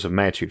couple orders of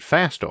magnitude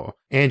faster,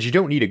 and you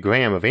don't need a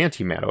gram of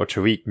antimatter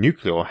to wreak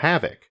nuclear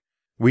havoc.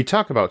 We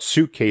talk about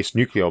suitcase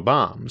nuclear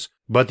bombs,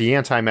 but the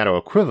antimatter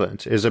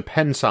equivalent is a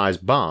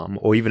pen-sized bomb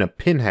or even a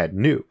pinhead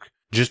nuke,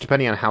 just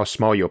depending on how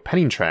small your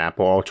penning trap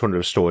or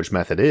alternative storage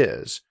method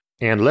is.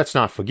 And let's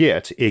not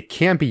forget, it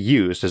can be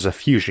used as a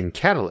fusion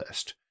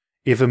catalyst.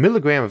 If a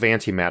milligram of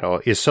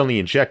antimatter is suddenly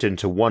injected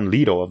into 1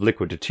 liter of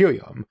liquid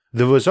deuterium,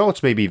 the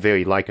results may be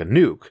very like a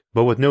nuke,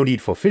 but with no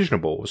need for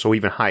fissionables or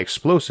even high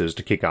explosives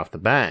to kick off the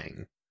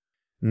bang.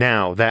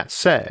 Now, that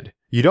said,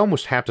 you'd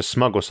almost have to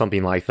smuggle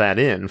something like that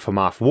in from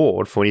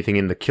off-world for anything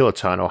in the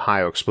kiloton or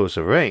higher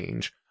explosive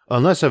range,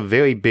 unless a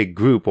very big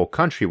group or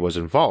country was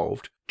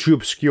involved to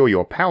obscure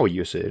your power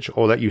usage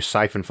or let you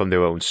siphon from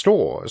their own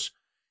stores.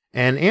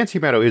 And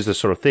antimatter is the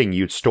sort of thing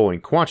you'd store in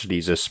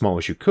quantities as small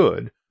as you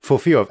could, for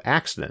fear of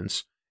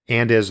accidents,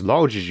 and as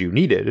large as you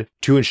needed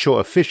to ensure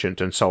efficient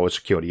and solid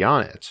security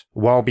on it,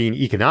 while being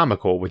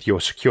economical with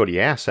your security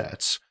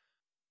assets.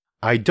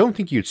 I don't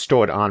think you'd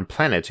store it on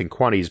planet in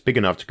quantities big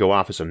enough to go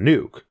off as a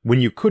nuke,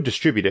 when you could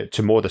distribute it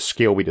to more the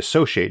scale we'd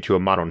associate to a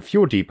modern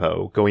fuel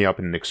depot going up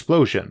in an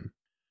explosion.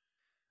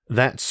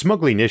 That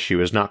smuggling issue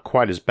is not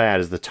quite as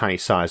bad as the tiny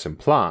size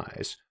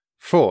implies.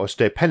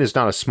 First, a pen is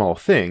not a small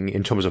thing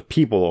in terms of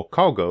people or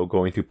cargo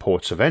going through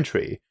ports of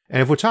entry,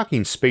 and if we're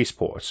talking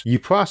spaceports you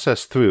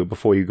process through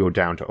before you go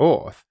down to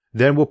Earth,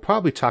 then we're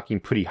probably talking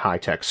pretty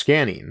high-tech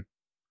scanning.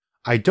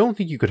 I don't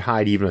think you could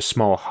hide even a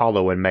small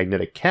hollow and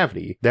magnetic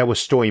cavity that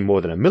was storing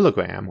more than a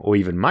milligram or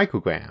even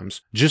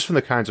micrograms just from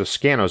the kinds of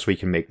scanners we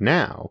can make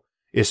now,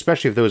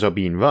 especially if those are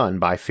being run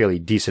by fairly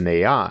decent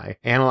AI,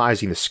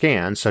 analyzing the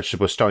scans such as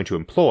we're starting to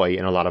employ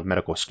in a lot of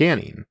medical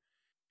scanning.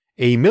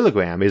 A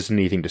milligram isn't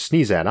anything to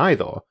sneeze at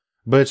either,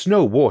 but it's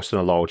no worse than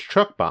a large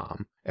truck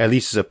bomb, at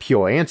least as a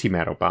pure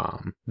antimatter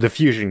bomb. The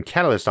fusion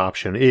catalyst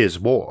option is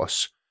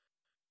worse.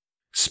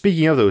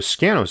 Speaking of those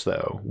scanners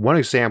though, one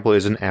example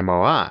is an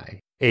MRI,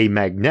 a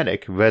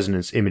magnetic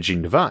resonance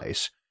imaging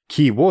device,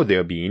 keyword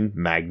there being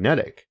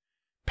magnetic.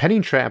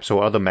 Penning traps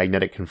or other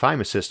magnetic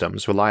confinement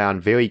systems rely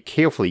on very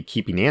carefully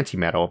keeping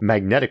antimatter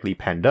magnetically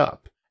penned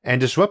up, and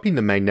disrupting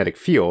the magnetic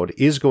field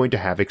is going to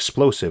have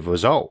explosive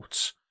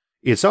results.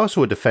 It's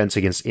also a defense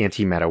against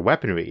antimatter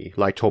weaponry,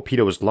 like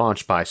torpedoes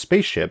launched by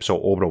spaceships or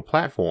orbital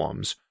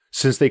platforms,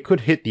 since they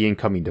could hit the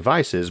incoming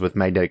devices with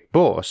magnetic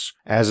bursts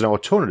as an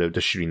alternative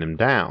to shooting them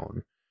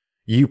down.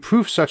 You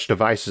proof such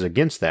devices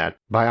against that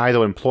by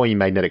either employing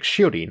magnetic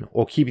shielding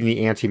or keeping the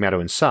antimatter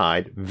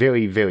inside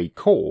very, very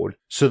cold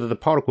so that the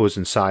particles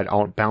inside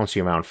aren't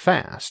bouncing around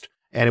fast,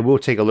 and it will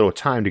take a little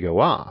time to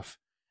go off,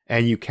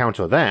 and you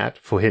counter that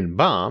for hidden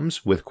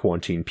bombs with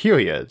quarantine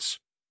periods.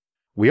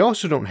 We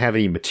also don't have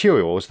any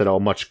materials that are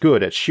much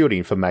good at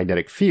shielding from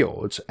magnetic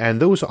fields, and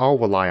those all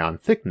rely on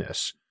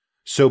thickness,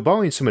 so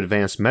borrowing some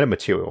advanced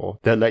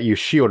metamaterial that let you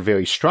shield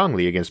very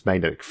strongly against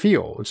magnetic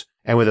fields,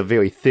 and with a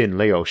very thin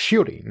layer of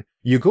shielding,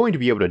 you're going to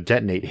be able to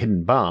detonate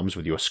hidden bombs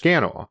with your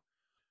scanner.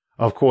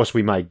 Of course,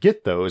 we might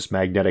get those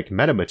magnetic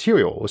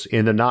metamaterials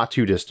in the not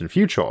too distant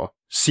future.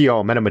 See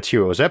our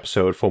metamaterials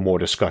episode for more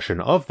discussion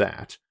of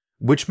that,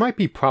 which might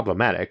be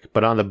problematic,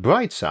 but on the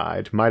bright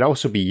side might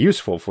also be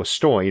useful for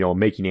storing or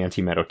making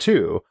antimatter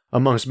too,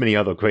 amongst many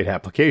other great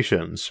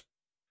applications.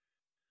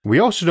 We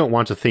also don't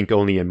want to think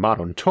only in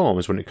modern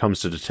terms when it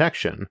comes to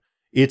detection.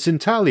 It's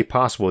entirely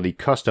possible the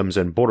customs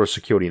and border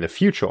security in the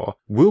future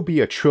will be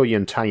a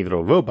trillion tiny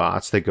little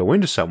robots that go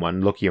into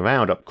someone looking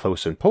around up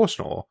close and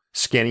personal,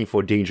 scanning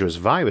for dangerous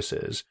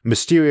viruses,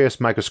 mysterious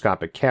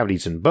microscopic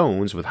cavities in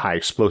bones with high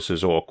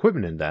explosives or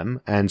equipment in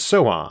them, and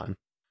so on.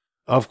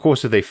 Of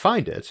course, if they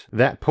find it,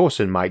 that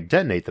person might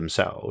detonate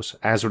themselves,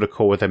 as would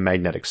occur with a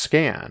magnetic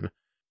scan.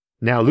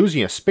 Now,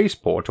 losing a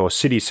spaceport or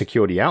city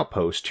security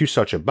outpost to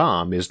such a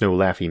bomb is no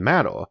laughing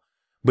matter,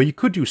 but you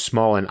could do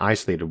small and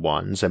isolated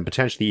ones and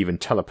potentially even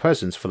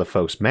telepresence for the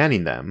folks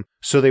manning them,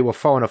 so they were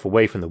far enough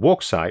away from the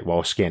worksite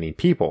while scanning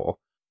people.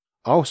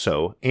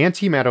 Also,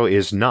 antimatter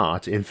is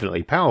not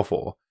infinitely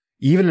powerful.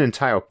 Even an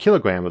entire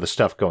kilogram of the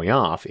stuff going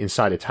off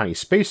inside a tiny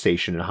space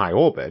station in high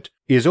orbit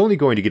is only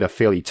going to get a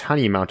fairly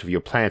tiny amount of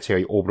your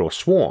planetary orbital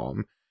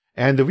swarm,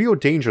 and the real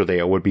danger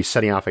there would be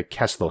setting off a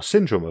Kessler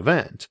syndrome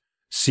event.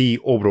 See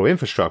orbital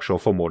infrastructure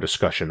for more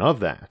discussion of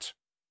that.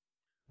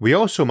 We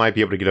also might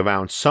be able to get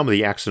around some of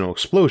the accidental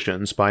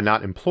explosions by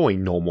not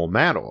employing normal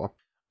matter.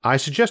 I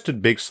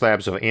suggested big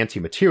slabs of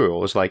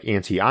anti-materials like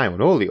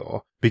anti-iron earlier,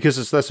 because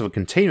it's less of a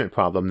containment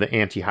problem than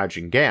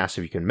anti-hydrogen gas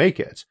if you can make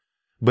it.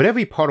 But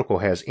every particle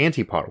has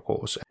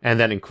antiparticles, and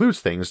that includes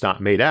things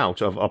not made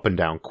out of up and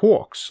down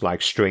quarks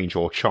like strange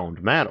or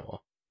charmed matter.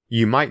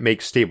 You might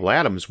make stable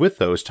atoms with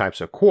those types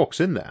of quarks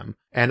in them,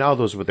 and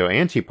others with their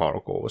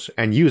antiparticles,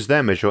 and use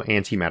them as your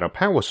antimatter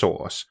power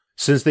source,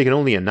 since they can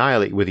only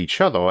annihilate with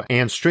each other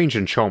and strange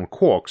and charmed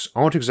quarks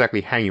aren't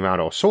exactly hanging around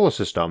our solar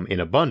system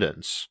in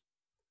abundance.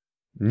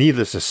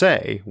 Needless to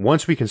say,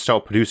 once we can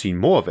start producing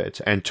more of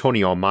it and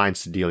turning our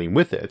minds to dealing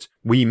with it,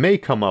 we may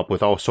come up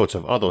with all sorts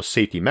of other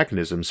safety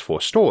mechanisms for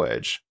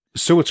storage.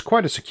 So it's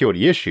quite a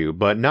security issue,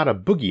 but not a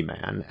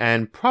boogeyman,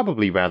 and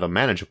probably rather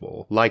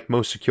manageable, like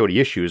most security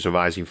issues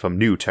arising from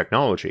new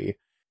technology.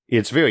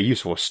 It's very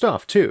useful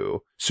stuff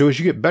too, so as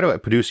you get better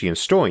at producing and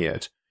storing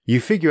it, you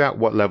figure out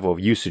what level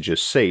of usage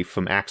is safe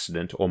from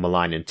accident or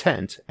malign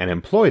intent, and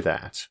employ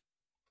that.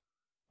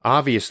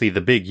 Obviously,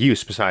 the big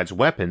use besides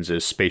weapons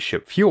is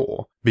spaceship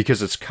fuel,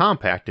 because it's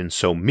compact in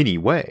so many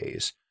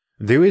ways.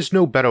 There is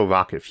no better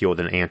rocket fuel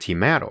than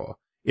antimatter.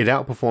 It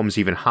outperforms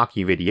even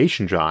Hawking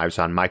radiation drives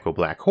on micro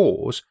black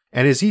holes,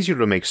 and is easier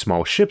to make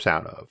small ships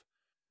out of.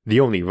 The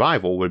only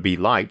rival would be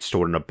light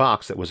stored in a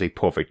box that was a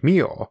perfect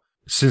mirror,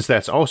 since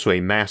that's also a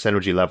mass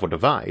energy level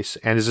device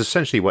and is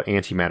essentially what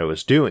antimatter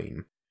is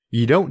doing.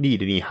 You don't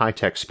need any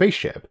high-tech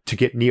spaceship to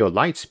get near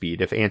light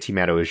speed if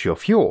antimatter is your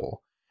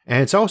fuel,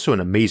 and it's also an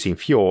amazing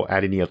fuel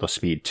at any other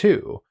speed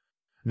too.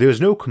 There's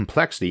no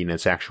complexity in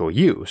its actual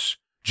use,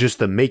 just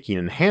the making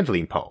and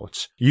handling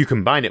parts. You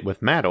combine it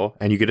with matter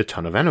and you get a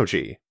ton of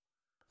energy.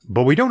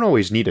 But we don't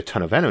always need a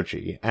ton of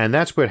energy, and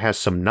that's where it has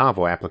some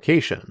novel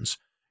applications.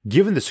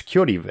 Given the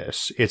security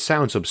risks, it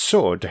sounds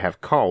absurd to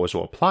have cars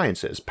or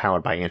appliances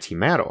powered by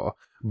antimatter,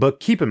 but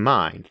keep in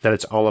mind that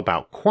it's all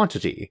about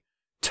quantity.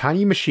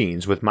 Tiny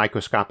machines with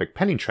microscopic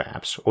penny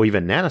traps, or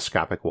even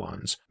nanoscopic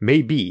ones,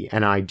 may be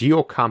an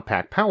ideal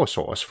compact power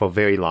source for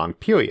very long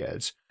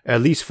periods,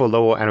 at least for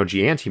lower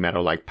energy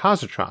antimatter like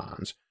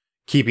positrons,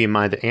 keeping in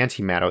mind that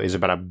antimatter is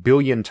about 1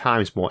 billion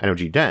times more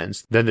energy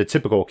dense than the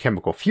typical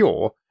chemical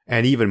fuel,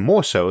 and even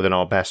more so than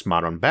our best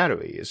modern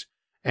batteries,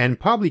 and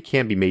probably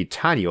can be made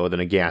tinier than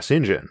a gas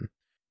engine.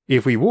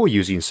 If we were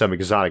using some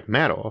exotic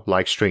matter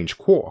like strange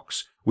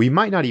quarks, we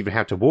might not even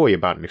have to worry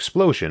about an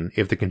explosion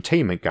if the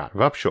containment got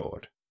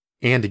ruptured.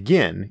 And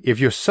again, if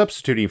you're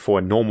substituting for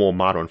a normal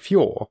modern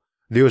fuel,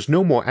 there is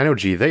no more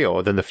energy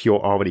there than the fuel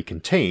already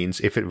contains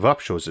if it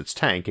ruptures its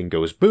tank and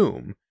goes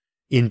boom.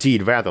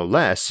 Indeed, rather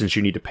less, since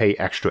you need to pay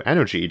extra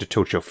energy to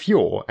tote your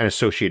fuel and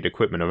associated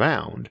equipment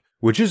around,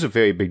 which is a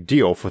very big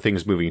deal for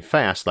things moving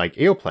fast like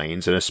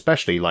airplanes and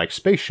especially like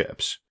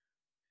spaceships.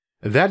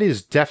 That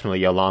is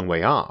definitely a long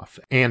way off,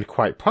 and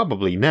quite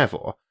probably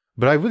never,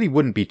 but I really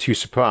wouldn't be too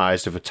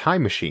surprised if a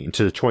time machine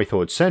to the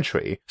 23rd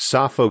century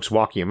saw folks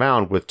walking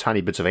around with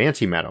tiny bits of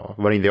antimatter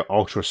running their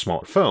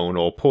ultra-smart phone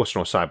or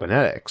personal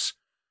cybernetics.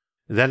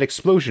 That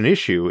explosion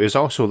issue is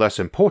also less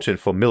important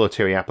for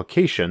military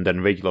application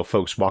than regular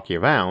folks walking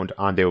around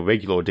on their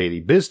regular daily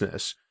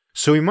business,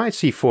 so we might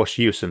see force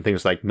use in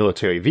things like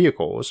military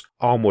vehicles,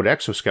 armored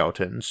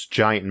exoskeletons,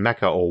 giant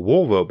mecha or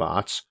war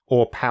robots,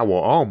 or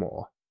power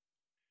armor.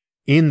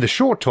 In the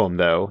short term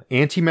though,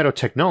 antimatter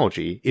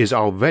technology is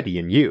already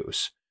in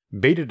use.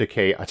 Beta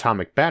decay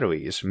atomic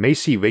batteries may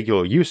see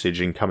regular usage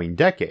in coming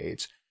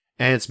decades,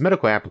 and its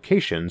medical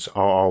applications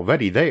are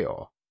already there.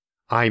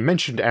 I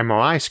mentioned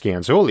MRI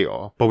scans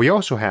earlier, but we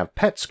also have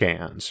PET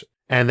scans,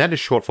 and that is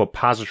short for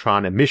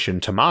positron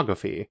emission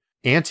tomography,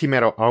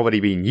 antimatter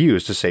already being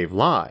used to save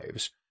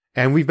lives,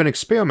 and we've been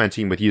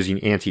experimenting with using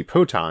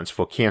antiprotons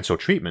for cancer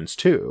treatments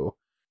too.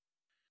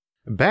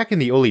 Back in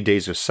the early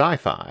days of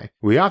sci-fi,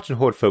 we often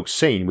heard folks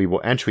saying we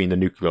were entering the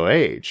nuclear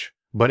age,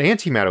 but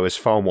antimatter is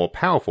far more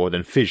powerful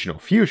than fission or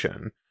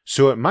fusion,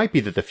 so it might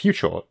be that the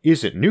future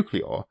isn't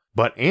nuclear,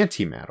 but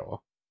antimatter.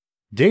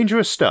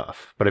 Dangerous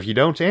stuff, but if you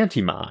don't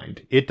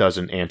anti-mind, it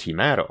doesn't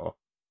antimatter.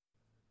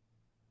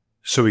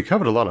 So we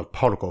covered a lot of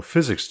particle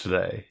physics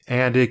today,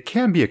 and it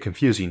can be a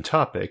confusing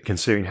topic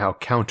considering how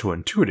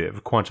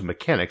counterintuitive quantum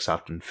mechanics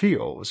often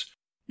feels.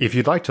 If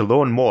you'd like to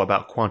learn more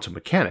about quantum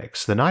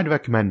mechanics, then I'd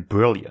recommend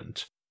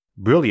Brilliant.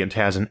 Brilliant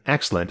has an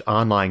excellent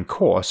online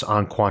course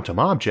on quantum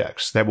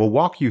objects that will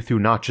walk you through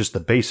not just the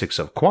basics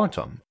of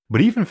quantum,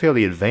 but even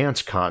fairly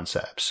advanced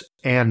concepts,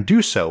 and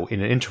do so in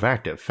an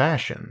interactive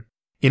fashion.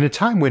 In a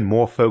time when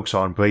more folks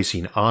are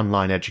embracing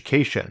online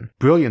education,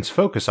 Brilliant's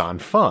focus on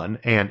fun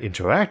and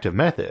interactive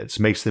methods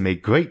makes them a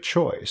great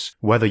choice,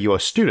 whether you're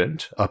a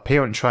student, a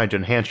parent trying to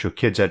enhance your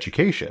kid's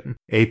education,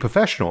 a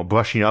professional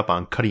brushing up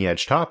on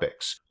cutting-edge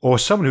topics, or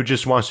someone who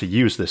just wants to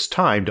use this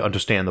time to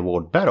understand the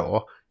world better.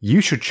 You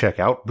should check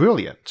out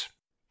Brilliant.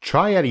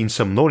 Try adding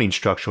some learning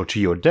structure to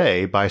your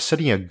day by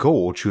setting a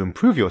goal to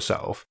improve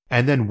yourself,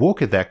 and then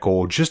work at that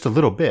goal just a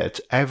little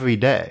bit every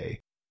day.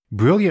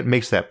 Brilliant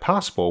makes that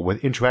possible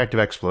with interactive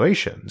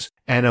explorations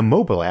and a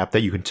mobile app that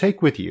you can take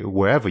with you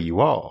wherever you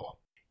are.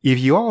 If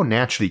you are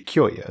naturally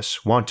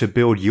curious, want to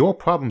build your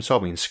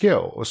problem-solving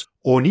skills,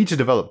 or need to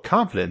develop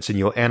confidence in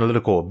your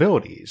analytical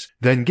abilities,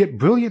 then get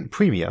Brilliant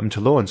Premium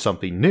to learn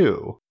something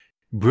new.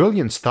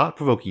 Brilliant's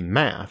thought-provoking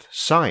math,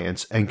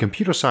 science, and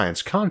computer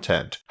science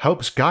content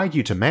helps guide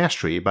you to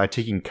mastery by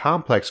taking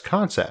complex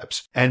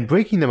concepts and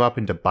breaking them up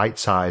into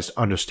bite-sized,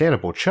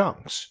 understandable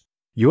chunks.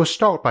 You'll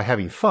start by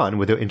having fun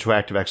with your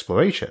interactive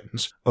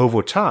explorations.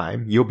 Over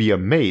time, you'll be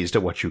amazed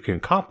at what you can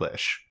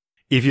accomplish.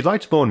 If you'd like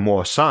to learn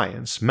more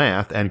science,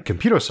 math, and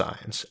computer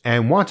science,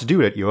 and want to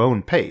do it at your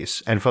own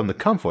pace and from the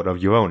comfort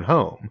of your own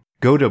home,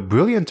 go to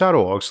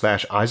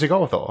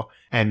brilliant.org/IsaacArthur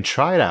and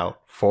try it out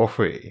for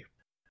free.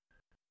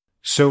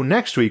 So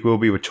next week we'll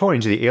be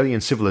returning to the Alien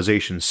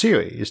Civilization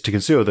series to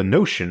consider the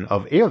notion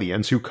of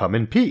aliens who come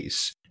in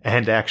peace,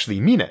 and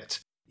actually mean it,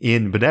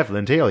 in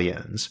Benevolent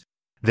Aliens.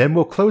 Then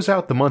we'll close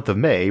out the month of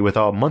May with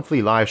our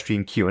monthly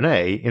livestream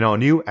Q&A in our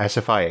new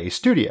SFIA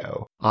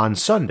studio on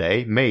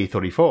Sunday, May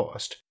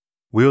 31st.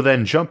 We'll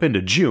then jump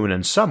into June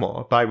and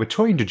summer by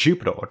returning to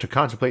Jupiter to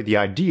contemplate the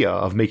idea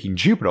of making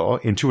Jupiter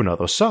into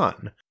another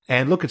sun,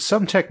 and look at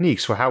some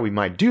techniques for how we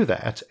might do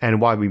that and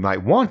why we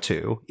might want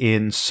to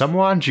in Summer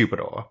on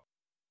Jupiter.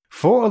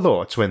 For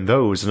alerts when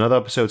those and other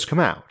episodes come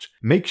out,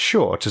 make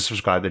sure to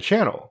subscribe to the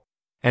channel.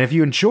 And if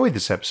you enjoyed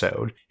this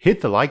episode, hit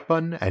the like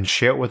button and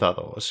share it with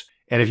others.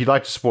 And if you'd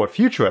like to support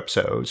future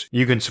episodes,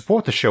 you can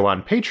support the show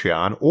on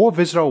Patreon or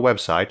visit our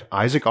website,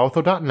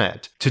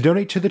 isaacarthur.net, to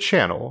donate to the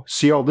channel,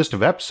 see our list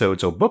of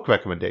episodes or book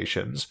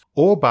recommendations,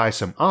 or buy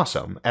some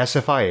awesome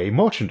SFIA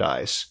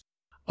merchandise.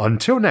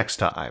 Until next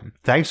time,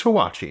 thanks for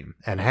watching,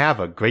 and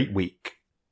have a great week.